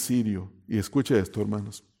Naamán el sirio. Y escuche esto,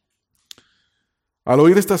 hermanos. Al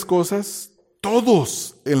oír estas cosas,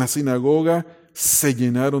 todos en la sinagoga se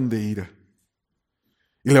llenaron de ira.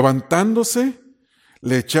 Y levantándose,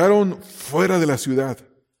 le echaron fuera de la ciudad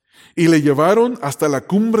y le llevaron hasta la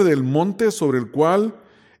cumbre del monte sobre el cual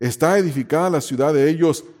está edificada la ciudad de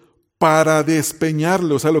ellos para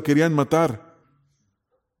despeñarle, o sea, lo querían matar.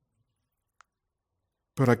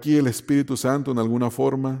 Pero aquí el Espíritu Santo en alguna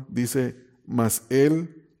forma dice, mas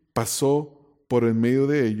él pasó por en medio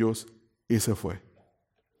de ellos y se fue.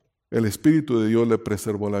 El Espíritu de Dios le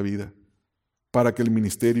preservó la vida para que el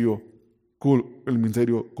ministerio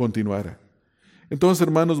continuara. Entonces,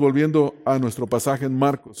 hermanos, volviendo a nuestro pasaje en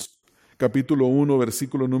Marcos, capítulo 1,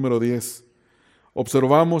 versículo número 10,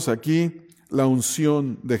 observamos aquí la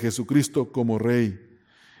unción de Jesucristo como Rey,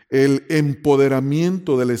 el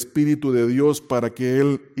empoderamiento del Espíritu de Dios para que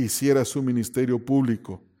Él hiciera su ministerio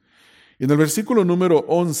público. Y en el versículo número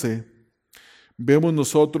 11 vemos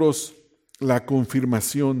nosotros la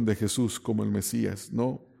confirmación de Jesús como el Mesías,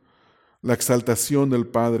 ¿no? La exaltación del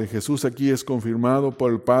Padre. Jesús aquí es confirmado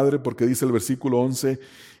por el Padre porque dice el versículo 11,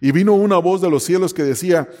 y vino una voz de los cielos que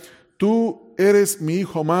decía, tú eres mi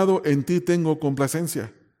Hijo amado, en ti tengo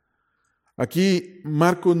complacencia. Aquí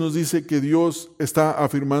Marcos nos dice que Dios está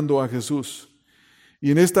afirmando a Jesús.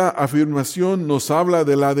 Y en esta afirmación nos habla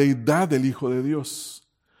de la deidad del Hijo de Dios.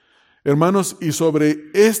 Hermanos, y sobre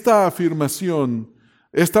esta afirmación,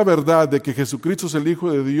 esta verdad de que Jesucristo es el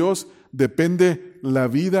Hijo de Dios, depende la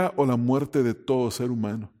vida o la muerte de todo ser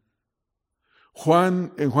humano.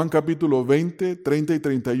 En Juan capítulo 20, 30 y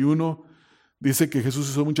 31, dice que Jesús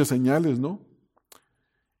hizo muchas señales, ¿no?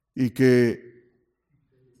 Y que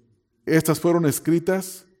estas fueron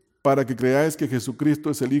escritas para que creáis que Jesucristo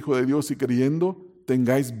es el Hijo de Dios y creyendo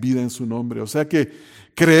tengáis vida en su nombre. O sea que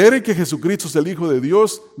creer en que Jesucristo es el Hijo de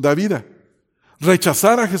Dios da vida.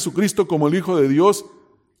 Rechazar a Jesucristo como el Hijo de Dios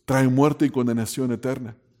trae muerte y condenación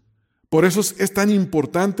eterna. Por eso es tan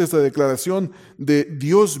importante esta declaración de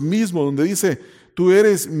Dios mismo, donde dice, tú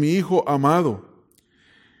eres mi Hijo amado,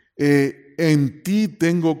 en ti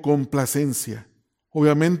tengo complacencia.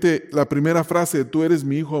 Obviamente la primera frase, tú eres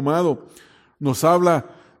mi Hijo amado, nos habla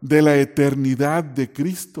de la eternidad de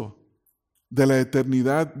Cristo, de la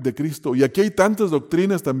eternidad de Cristo. Y aquí hay tantas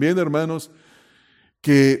doctrinas también, hermanos,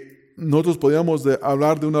 que nosotros podríamos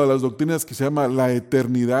hablar de una de las doctrinas que se llama la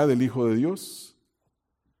eternidad del Hijo de Dios.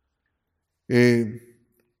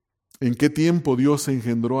 ¿En qué tiempo Dios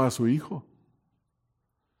engendró a su Hijo?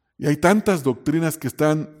 Y hay tantas doctrinas que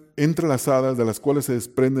están entrelazadas, de las cuales se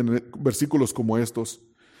desprenden versículos como estos.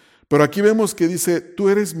 Pero aquí vemos que dice, tú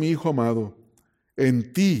eres mi Hijo amado,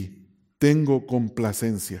 en ti tengo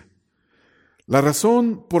complacencia. La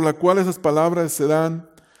razón por la cual esas palabras se dan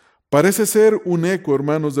parece ser un eco,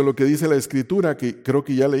 hermanos, de lo que dice la Escritura, que creo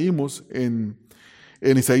que ya leímos en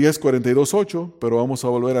Isaías 42:8, pero vamos a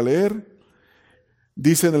volver a leer.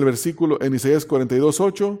 Dice en el versículo, en Isaías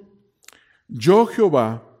 42:8, yo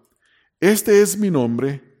Jehová, este es mi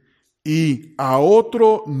nombre, y a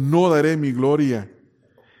otro no daré mi gloria,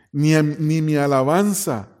 ni mi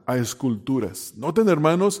alabanza a esculturas. Noten,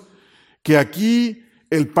 hermanos, que aquí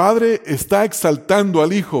el Padre está exaltando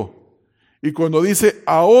al Hijo, y cuando dice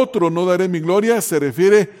a otro no daré mi gloria, se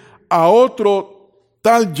refiere a otro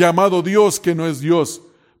tal llamado Dios que no es Dios,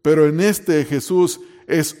 pero en este Jesús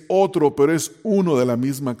es otro, pero es uno de la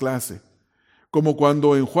misma clase. Como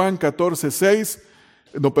cuando en Juan 14,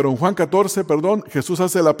 Jesús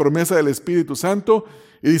hace la promesa del Espíritu Santo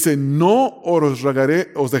y dice, no os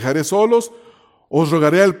dejaré solos, os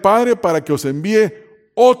rogaré al Padre para que os envíe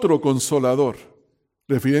otro consolador,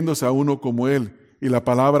 refiriéndose a uno como Él. Y la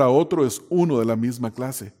palabra otro es uno de la misma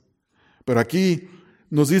clase. Pero aquí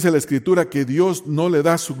nos dice la Escritura que Dios no le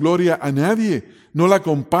da su gloria a nadie, no la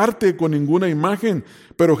comparte con ninguna imagen,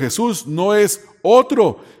 pero Jesús no es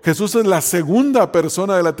otro. Jesús es la segunda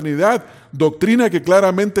persona de la Trinidad, doctrina que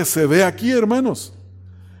claramente se ve aquí, hermanos.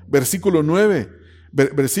 Versículo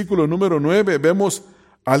número 9, vemos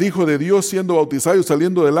al Hijo de Dios siendo bautizado y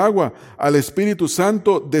saliendo del agua, al Espíritu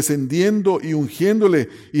Santo descendiendo y ungiéndole,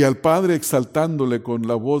 y al Padre exaltándole con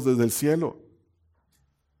la voz desde el cielo.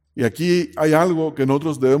 Y aquí hay algo que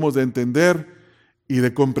nosotros debemos de entender y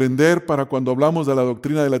de comprender para cuando hablamos de la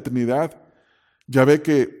doctrina de la Trinidad. Ya ve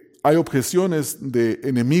que hay objeciones de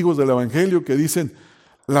enemigos del Evangelio que dicen,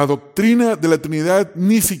 la doctrina de la Trinidad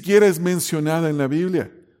ni siquiera es mencionada en la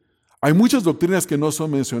Biblia. Hay muchas doctrinas que no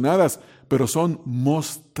son mencionadas, pero son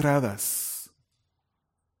mostradas.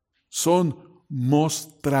 Son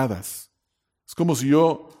mostradas. Es como si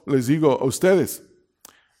yo les digo a ustedes,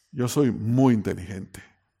 yo soy muy inteligente.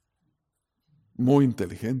 muy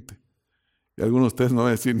inteligente. Y algunos de ustedes no van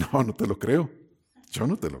a decir, no, no te lo creo. Yo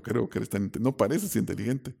no te lo creo que eres tan inteligente. No pareces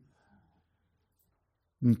inteligente.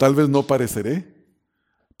 Tal vez no pareceré,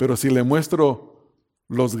 pero si le muestro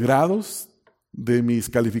los grados de mis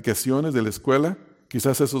calificaciones de la escuela,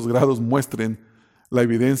 quizás esos grados muestren la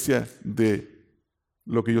evidencia de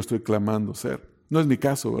lo que yo estoy clamando ser. No es mi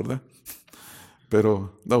caso, ¿verdad?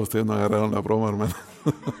 Pero no, ustedes no agarraron la broma, hermano.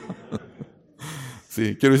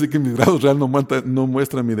 Sí, quiero decir que mis grados reales no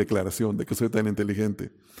muestran mi declaración de que soy tan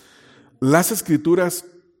inteligente. Las Escrituras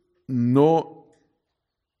no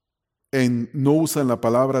usan la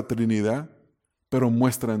palabra Trinidad, pero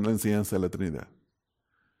muestran la enseñanza de la Trinidad.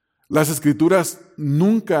 Las Escrituras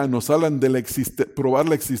nunca nos hablan de probar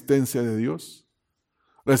la existencia de Dios.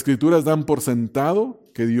 Las Escrituras dan por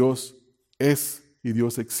sentado que Dios es y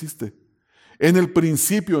Dios existe. En el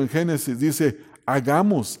principio, en Génesis, dice,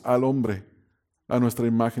 hagamos al hombre a nuestra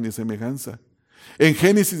imagen y semejanza. En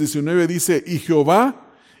Génesis 19 dice, y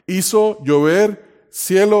Jehová hizo llover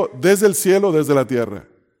cielo, desde la tierra.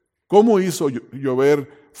 ¿Cómo hizo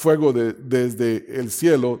llover fuego desde el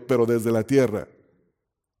cielo, pero desde la tierra?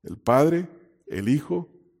 El Padre, el Hijo.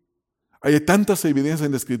 Hay tantas evidencias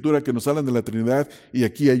en la Escritura que nos hablan de la Trinidad y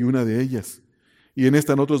aquí hay una de ellas. Y en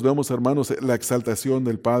esta nosotros vemos, hermanos, la exaltación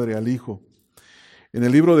del Padre al Hijo. En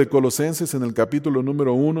el libro de Colosenses, en el capítulo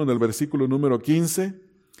número 1, en el versículo número 15,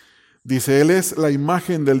 dice, Él es la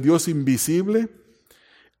imagen del Dios invisible,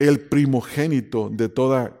 el primogénito de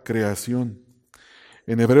toda creación.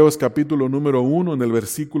 En Hebreos capítulo número 1, en el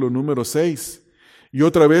versículo número 6, y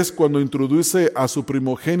otra vez cuando introduce a su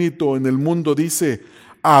primogénito en el mundo, dice,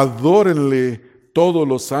 adórenle todos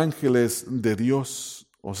los ángeles de Dios.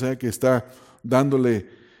 O sea que está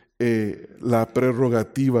dándole la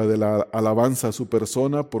prerrogativa de la alabanza a su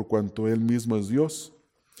persona por cuanto Él mismo es Dios.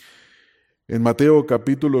 En Mateo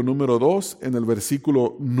capítulo número 2, en el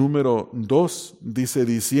versículo número 2, dice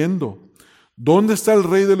diciendo, ¿dónde está el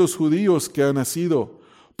rey de los judíos que ha nacido?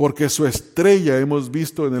 Porque su estrella hemos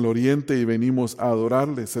visto en el oriente y venimos a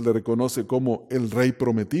adorarle. Se le reconoce como el rey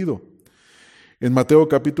prometido. En Mateo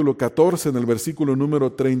capítulo 14, en el versículo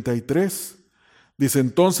número 33, dice,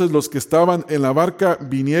 entonces los que estaban en la barca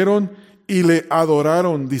vinieron y le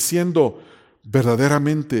adoraron, diciendo,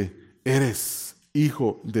 verdaderamente eres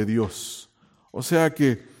Hijo de Dios. O sea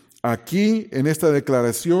que aquí, en esta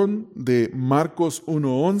declaración de Marcos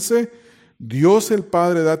 1:11, Dios el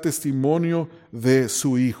Padre da testimonio de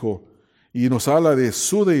su Hijo y nos habla de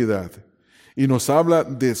su deidad y nos habla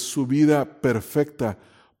de su vida perfecta,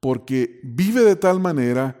 porque vive de tal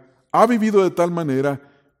manera, ha vivido de tal manera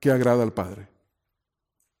que agrada al Padre.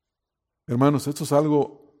 Hermanos, esto es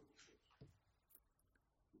algo,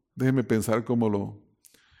 déjenme pensar cuando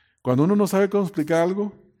uno no sabe cómo explicar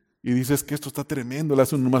algo y dices que esto está tremendo, le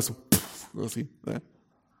hace un más así,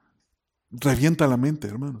 revienta la mente,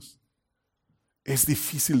 hermanos. Es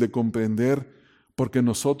difícil de comprender porque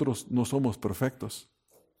nosotros no somos perfectos,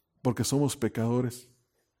 porque somos pecadores,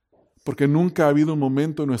 porque nunca ha habido un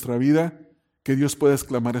momento en nuestra vida que Dios pueda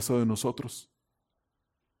exclamar eso de nosotros.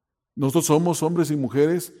 Nosotros somos hombres y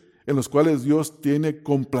mujeres en los cuales Dios tiene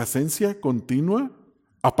complacencia continua,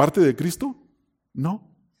 aparte de Cristo.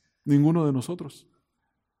 No, ninguno de nosotros.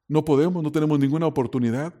 No podemos, no tenemos ninguna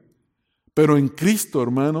oportunidad. Pero en Cristo,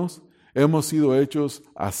 hermanos, hemos sido hechos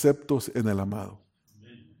aceptos en el amado.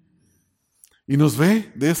 Y nos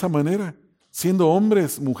ve de esa manera, siendo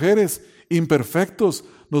hombres, mujeres, imperfectos,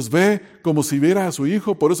 nos ve como si viera a su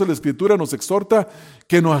Hijo. Por eso la Escritura nos exhorta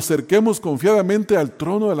que nos acerquemos confiadamente al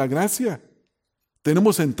trono de la gracia.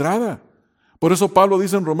 Tenemos entrada. Por eso Pablo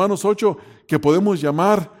dice en Romanos 8 que podemos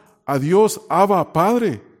llamar a Dios Abba,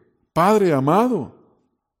 Padre, Padre amado.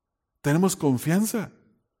 Tenemos confianza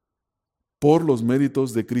por los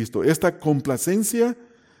méritos de Cristo. Esta complacencia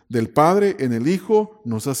del Padre en el Hijo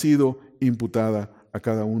nos ha sido imputada a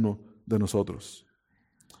cada uno de nosotros.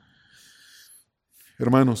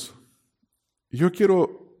 Hermanos, yo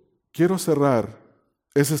quiero cerrar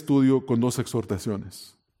ese estudio con dos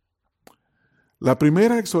exhortaciones. La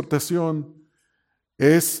primera exhortación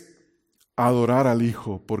es adorar al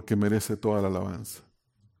Hijo porque merece toda la alabanza.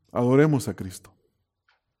 Adoremos a Cristo.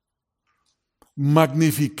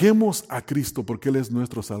 Magnifiquemos a Cristo porque Él es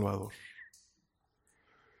nuestro Salvador.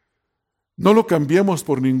 No lo cambiemos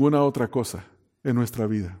por ninguna otra cosa en nuestra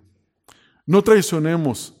vida. No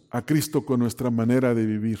traicionemos a Cristo con nuestra manera de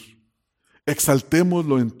vivir.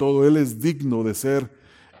 Exaltémoslo en todo. Él es digno de ser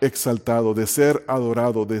exaltado, de ser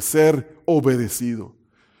adorado, de ser obedecido.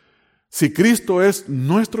 Si Cristo es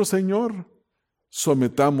nuestro Señor,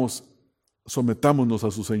 sometámonos a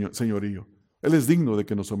su señorío. Él es digno de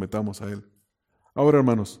que nos sometamos a Él. Ahora,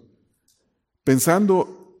 hermanos,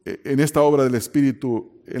 pensando en esta obra del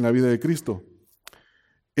Espíritu en la vida de Cristo.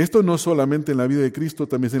 Esto no solamente en la vida de Cristo,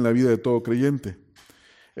 también es en la vida de todo creyente.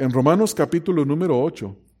 En Romanos capítulo número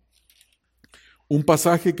 8, un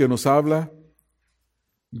pasaje que nos habla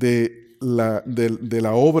de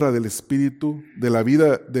la obra del Espíritu, de la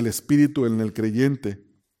vida del Espíritu en el creyente.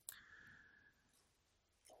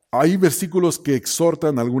 Hay versículos que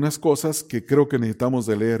exhortan algunas cosas que creo que necesitamos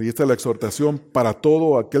de leer, y esta es la exhortación para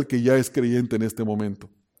todo aquel que ya es creyente en este momento.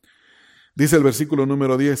 Dice el versículo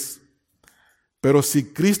número 10, pero si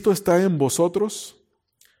Cristo está en vosotros,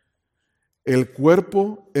 el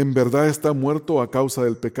cuerpo en verdad está muerto a causa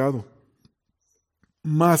del pecado,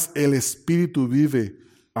 mas el Espíritu vive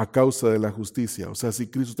a causa de la justicia. O sea, si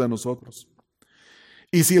Cristo está en nosotros.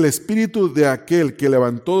 Y si el Espíritu de aquel que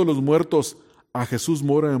levantó de los muertos a Jesús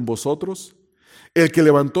mora en vosotros, el que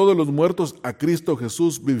levantó de los muertos a Cristo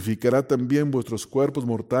Jesús vivificará también vuestros cuerpos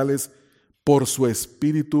mortales por su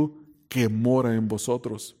Espíritu que mora en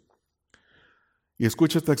vosotros. Y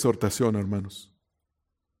escucha esta exhortación, hermanos.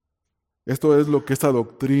 Esto es lo que esta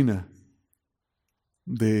doctrina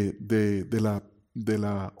de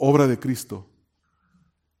la obra de Cristo,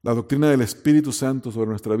 la doctrina del Espíritu Santo sobre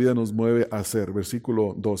nuestra vida nos mueve a hacer.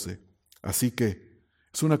 Versículo 12. Así que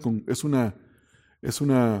es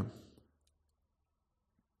una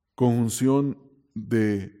conjunción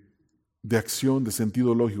de acción, de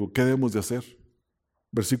sentido lógico. ¿Qué debemos de hacer?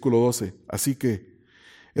 Versículo 12. Así que,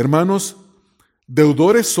 hermanos,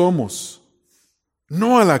 deudores somos,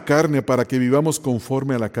 no a la carne, para que vivamos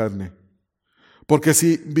conforme a la carne. Porque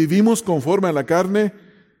si vivimos conforme a la carne,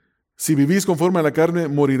 si vivís conforme a la carne,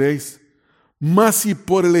 moriréis. Mas si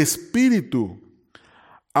por el Espíritu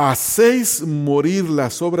hacéis morir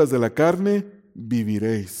las obras de la carne,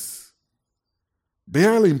 viviréis.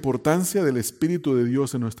 Vea la importancia del Espíritu de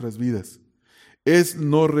Dios en nuestras vidas. Él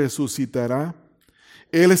nos resucitará.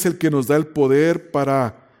 Él es el que nos da el poder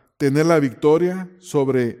para tener la victoria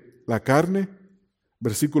sobre la carne.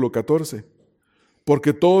 Versículo 14.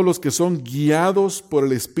 Porque todos los que son guiados por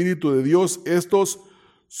el Espíritu de Dios, estos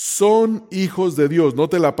son hijos de Dios.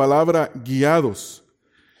 Note la palabra guiados.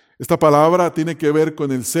 Esta palabra tiene que ver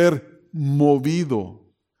con el ser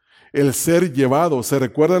movido, el ser llevado. ¿Se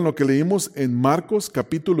recuerdan lo que leímos en Marcos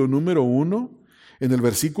capítulo número 1, en el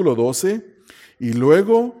versículo 12? Y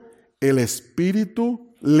luego el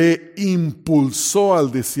Espíritu le impulsó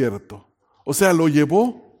al desierto. O sea, lo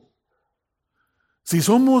llevó. Si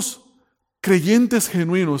somos creyentes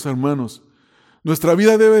genuinos, hermanos, nuestra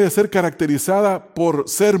vida debe de ser caracterizada por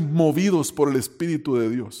ser movidos por el Espíritu de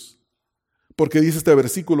Dios. Porque dice este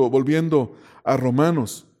versículo, volviendo a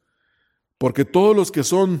Romanos, porque todos los que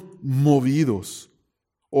son movidos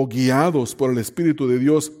o guiados por el Espíritu de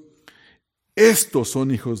Dios, estos son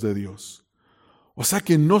hijos de Dios. O sea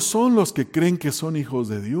que no son los que creen que son hijos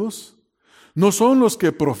de Dios, no son los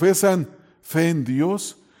que profesan fe en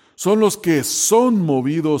Dios, son los que son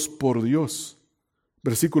movidos por Dios.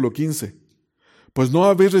 Versículo 15. Pues no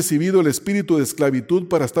habéis recibido el espíritu de esclavitud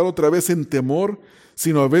para estar otra vez en temor,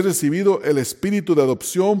 sino habéis recibido el espíritu de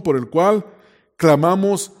adopción por el cual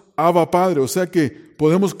clamamos Abba Padre. O sea que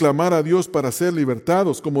podemos clamar a Dios para ser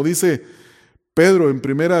libertados. Como dice Pedro en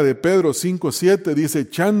primera de Pedro 5:7, dice,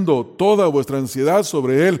 echando toda vuestra ansiedad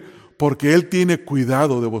sobre Él, porque Él tiene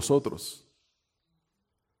cuidado de vosotros.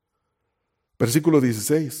 Versículo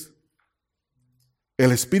 16.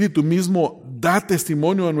 El Espíritu mismo da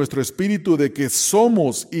testimonio a nuestro espíritu de que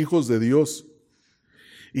somos hijos de Dios.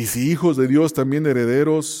 Y si hijos de Dios, también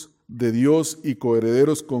herederos de Dios y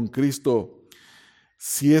coherederos con Cristo,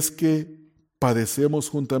 si es que padecemos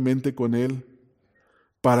juntamente con Él,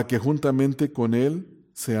 para que juntamente con Él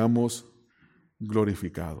seamos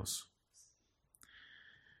glorificados.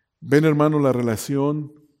 Ven, hermanos, la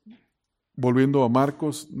relación, volviendo a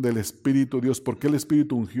Marcos, del Espíritu de Dios. ¿Por qué el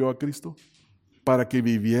Espíritu ungió a Cristo? Para que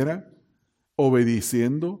viviera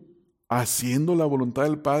obedeciendo, haciendo la voluntad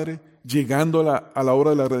del Padre, llegando a la hora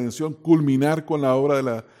de la redención, culminar con la obra de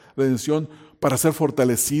la redención para ser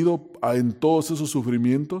fortalecido en todos esos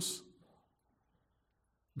sufrimientos.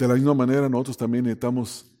 De la misma manera, nosotros también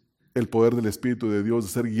necesitamos el poder del Espíritu de Dios, de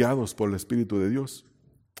ser guiados por el Espíritu de Dios.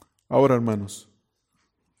 Ahora, hermanos,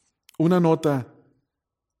 una nota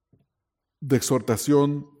de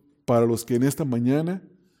exhortación para los que en esta mañana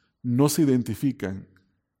no se identifican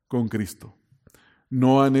con Cristo,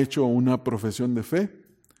 no han hecho una profesión de fe,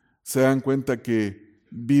 se dan cuenta que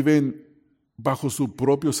viven bajo su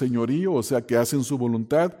propio señorío, o sea que hacen su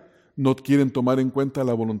voluntad, no quieren tomar en cuenta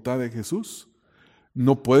la voluntad de Jesús,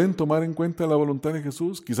 no pueden tomar en cuenta la voluntad de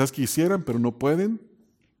Jesús, quizás quisieran, pero no pueden.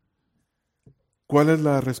 ¿Cuál es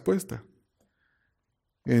la respuesta?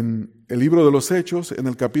 En el libro de los Hechos, en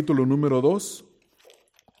el capítulo número 2,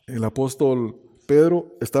 el apóstol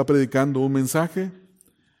Pedro está predicando un mensaje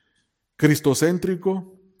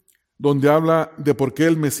cristocéntrico, donde habla de por qué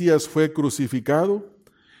el Mesías fue crucificado.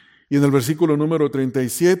 Y en el versículo número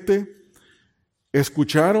 37,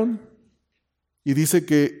 escucharon, y dice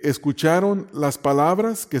que escucharon las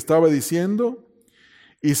palabras que estaba diciendo,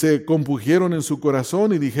 y se compungieron en su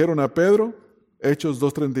corazón y dijeron a Pedro, Hechos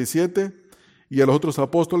 2:37, y a los otros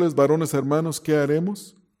apóstoles, varones hermanos, ¿qué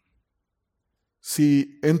haremos?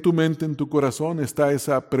 Si en tu mente, en tu corazón está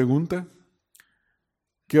esa pregunta,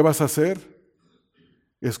 ¿qué vas a hacer?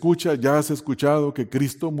 Escucha, ya has escuchado que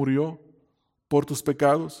Cristo murió por tus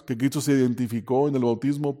pecados, que Cristo se identificó en el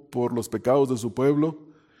bautismo por los pecados de su pueblo,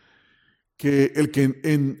 que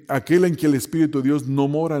aquel en que el Espíritu de Dios no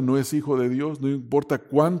mora no es hijo de Dios, no importa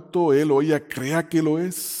cuánto él o ella crea que lo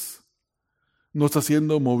es, no está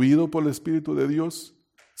siendo movido por el Espíritu de Dios.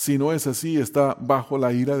 Si no es así, está bajo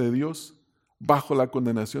la ira de Dios, bajo la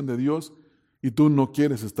condenación de Dios, y tú no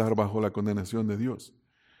quieres estar bajo la condenación de Dios.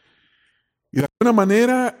 Y de alguna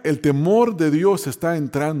manera el temor de Dios está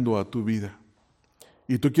entrando a tu vida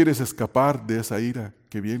y tú quieres escapar de esa ira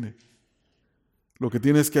que viene. Lo que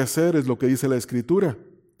tienes que hacer es lo que dice la Escritura.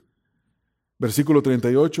 Versículo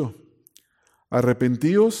 38.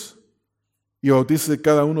 Arrepentíos y bautícese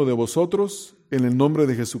cada uno de vosotros en el nombre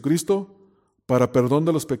de Jesucristo para perdón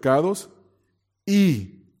de los pecados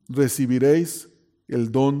y recibiréis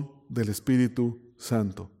el don del Espíritu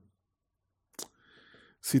Santo.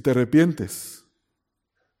 Si te arrepientes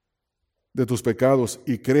de tus pecados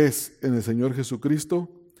y crees en el Señor Jesucristo,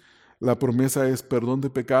 la promesa es perdón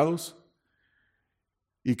de pecados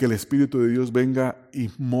y que el Espíritu de Dios venga y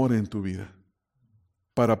more en tu vida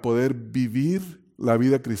para poder vivir la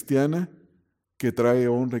vida cristiana que trae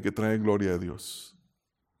honra y que trae gloria a Dios.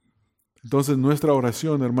 Entonces nuestra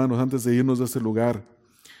oración, hermanos, antes de irnos de este lugar,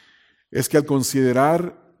 es que al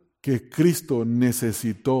considerar que Cristo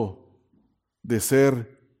necesitó de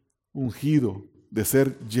ser ungido, de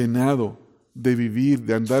ser llenado, de vivir,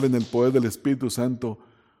 de andar en el poder del Espíritu Santo,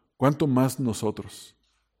 ¿cuánto más nosotros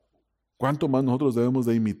debemos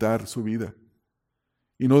de imitar su vida?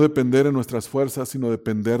 Y no depender de nuestras fuerzas, sino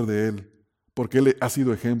depender de Él, porque Él ha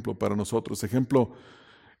sido ejemplo para nosotros.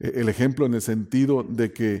 El ejemplo en el sentido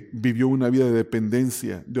de que vivió una vida de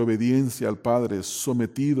dependencia, de obediencia al Padre,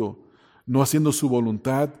 sometido, no haciendo su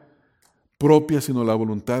voluntad propia, sino la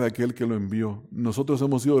voluntad de aquel que lo envió. Nosotros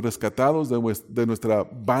hemos sido rescatados de nuestra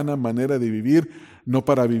vana manera de vivir, no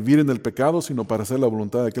para vivir en el pecado, sino para hacer la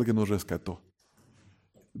voluntad de aquel que nos rescató.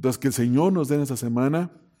 Entonces, que el Señor nos dé en esta semana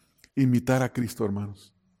imitar a Cristo,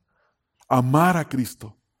 hermanos. Amar a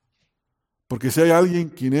Cristo. Porque si hay alguien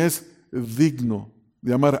quien es digno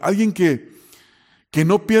de amar, alguien que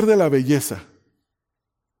no pierde la belleza,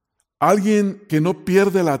 alguien que no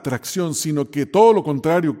pierde la atracción, sino que todo lo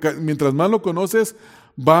contrario, mientras más lo conoces,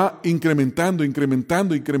 va incrementando.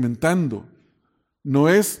 No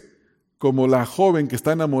es como la joven que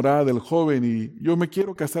está enamorada del joven y yo me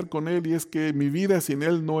quiero casar con él y es que mi vida sin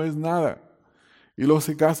él no es nada. Y luego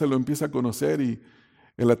se casa, lo empieza a conocer y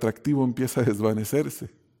el atractivo empieza a desvanecerse.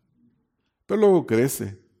 Pero luego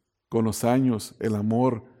crece, con los años el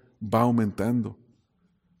amor va aumentando.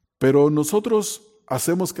 Pero nosotros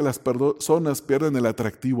hacemos que las personas pierdan el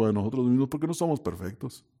atractivo de nosotros mismos porque no somos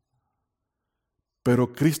perfectos.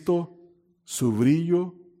 Pero Cristo, su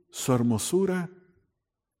brillo, su hermosura,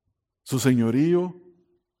 su señorío,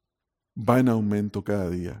 va en aumento cada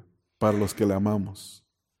día para los que le amamos.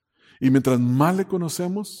 Y mientras más le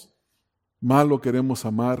conocemos, más lo queremos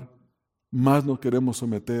amar, más nos queremos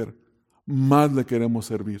someter, más le queremos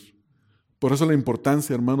servir. Por eso la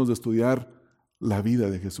importancia, hermanos, de estudiar la vida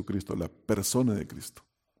de Jesucristo, la persona de Cristo.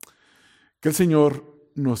 Que el Señor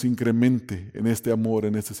nos incremente en este amor,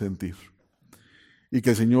 en este sentir. Y que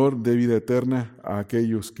el Señor dé vida eterna a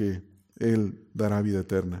aquellos que Él dará vida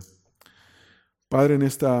eterna. Padre, en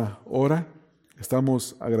esta hora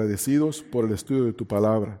estamos agradecidos por el estudio de tu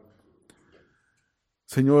palabra.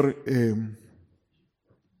 Señor,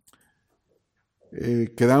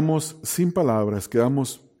 quedamos sin palabras,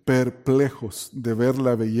 quedamos perplejos de ver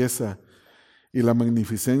la belleza y la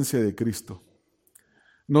magnificencia de Cristo.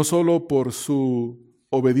 No solo por su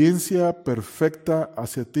obediencia perfecta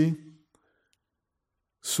hacia ti,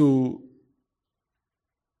 su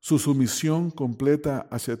sumisión completa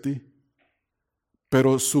hacia ti,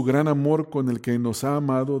 pero su gran amor con el que nos ha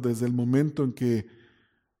amado desde el momento en que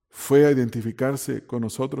fue a identificarse con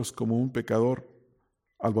nosotros como un pecador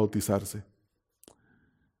al bautizarse,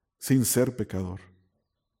 sin ser pecador.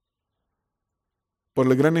 Por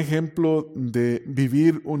el gran ejemplo de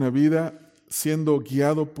vivir una vida siendo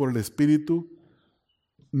guiado por el Espíritu,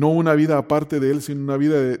 no una vida aparte de Él, sino una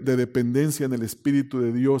vida de dependencia en el Espíritu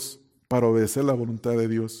de Dios para obedecer la voluntad de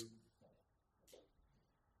Dios.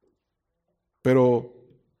 Pero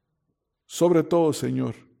sobre todo,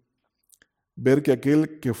 Señor, ver que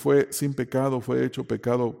aquel que fue sin pecado fue hecho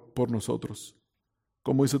pecado por nosotros.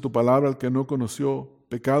 Como dice tu palabra, el que no conoció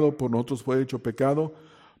pecado por nosotros fue hecho pecado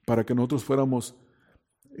para que nosotros fuéramos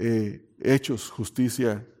hechos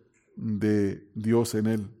justicia de Dios en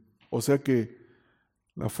Él. O sea que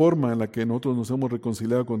la forma en la que nosotros nos hemos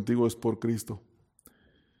reconciliado contigo es por Cristo.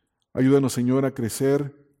 Ayúdanos, Señor, a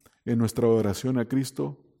crecer en nuestra adoración a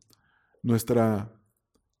Cristo, nuestra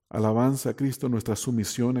alabanza a Cristo, nuestra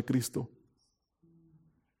sumisión a Cristo,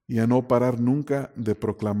 y a no parar nunca de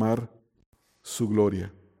proclamar su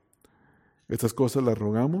gloria. Estas cosas las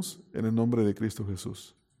rogamos en el nombre de Cristo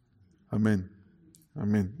Jesús. Amén.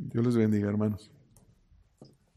 Amén. Dios les bendiga, hermanos.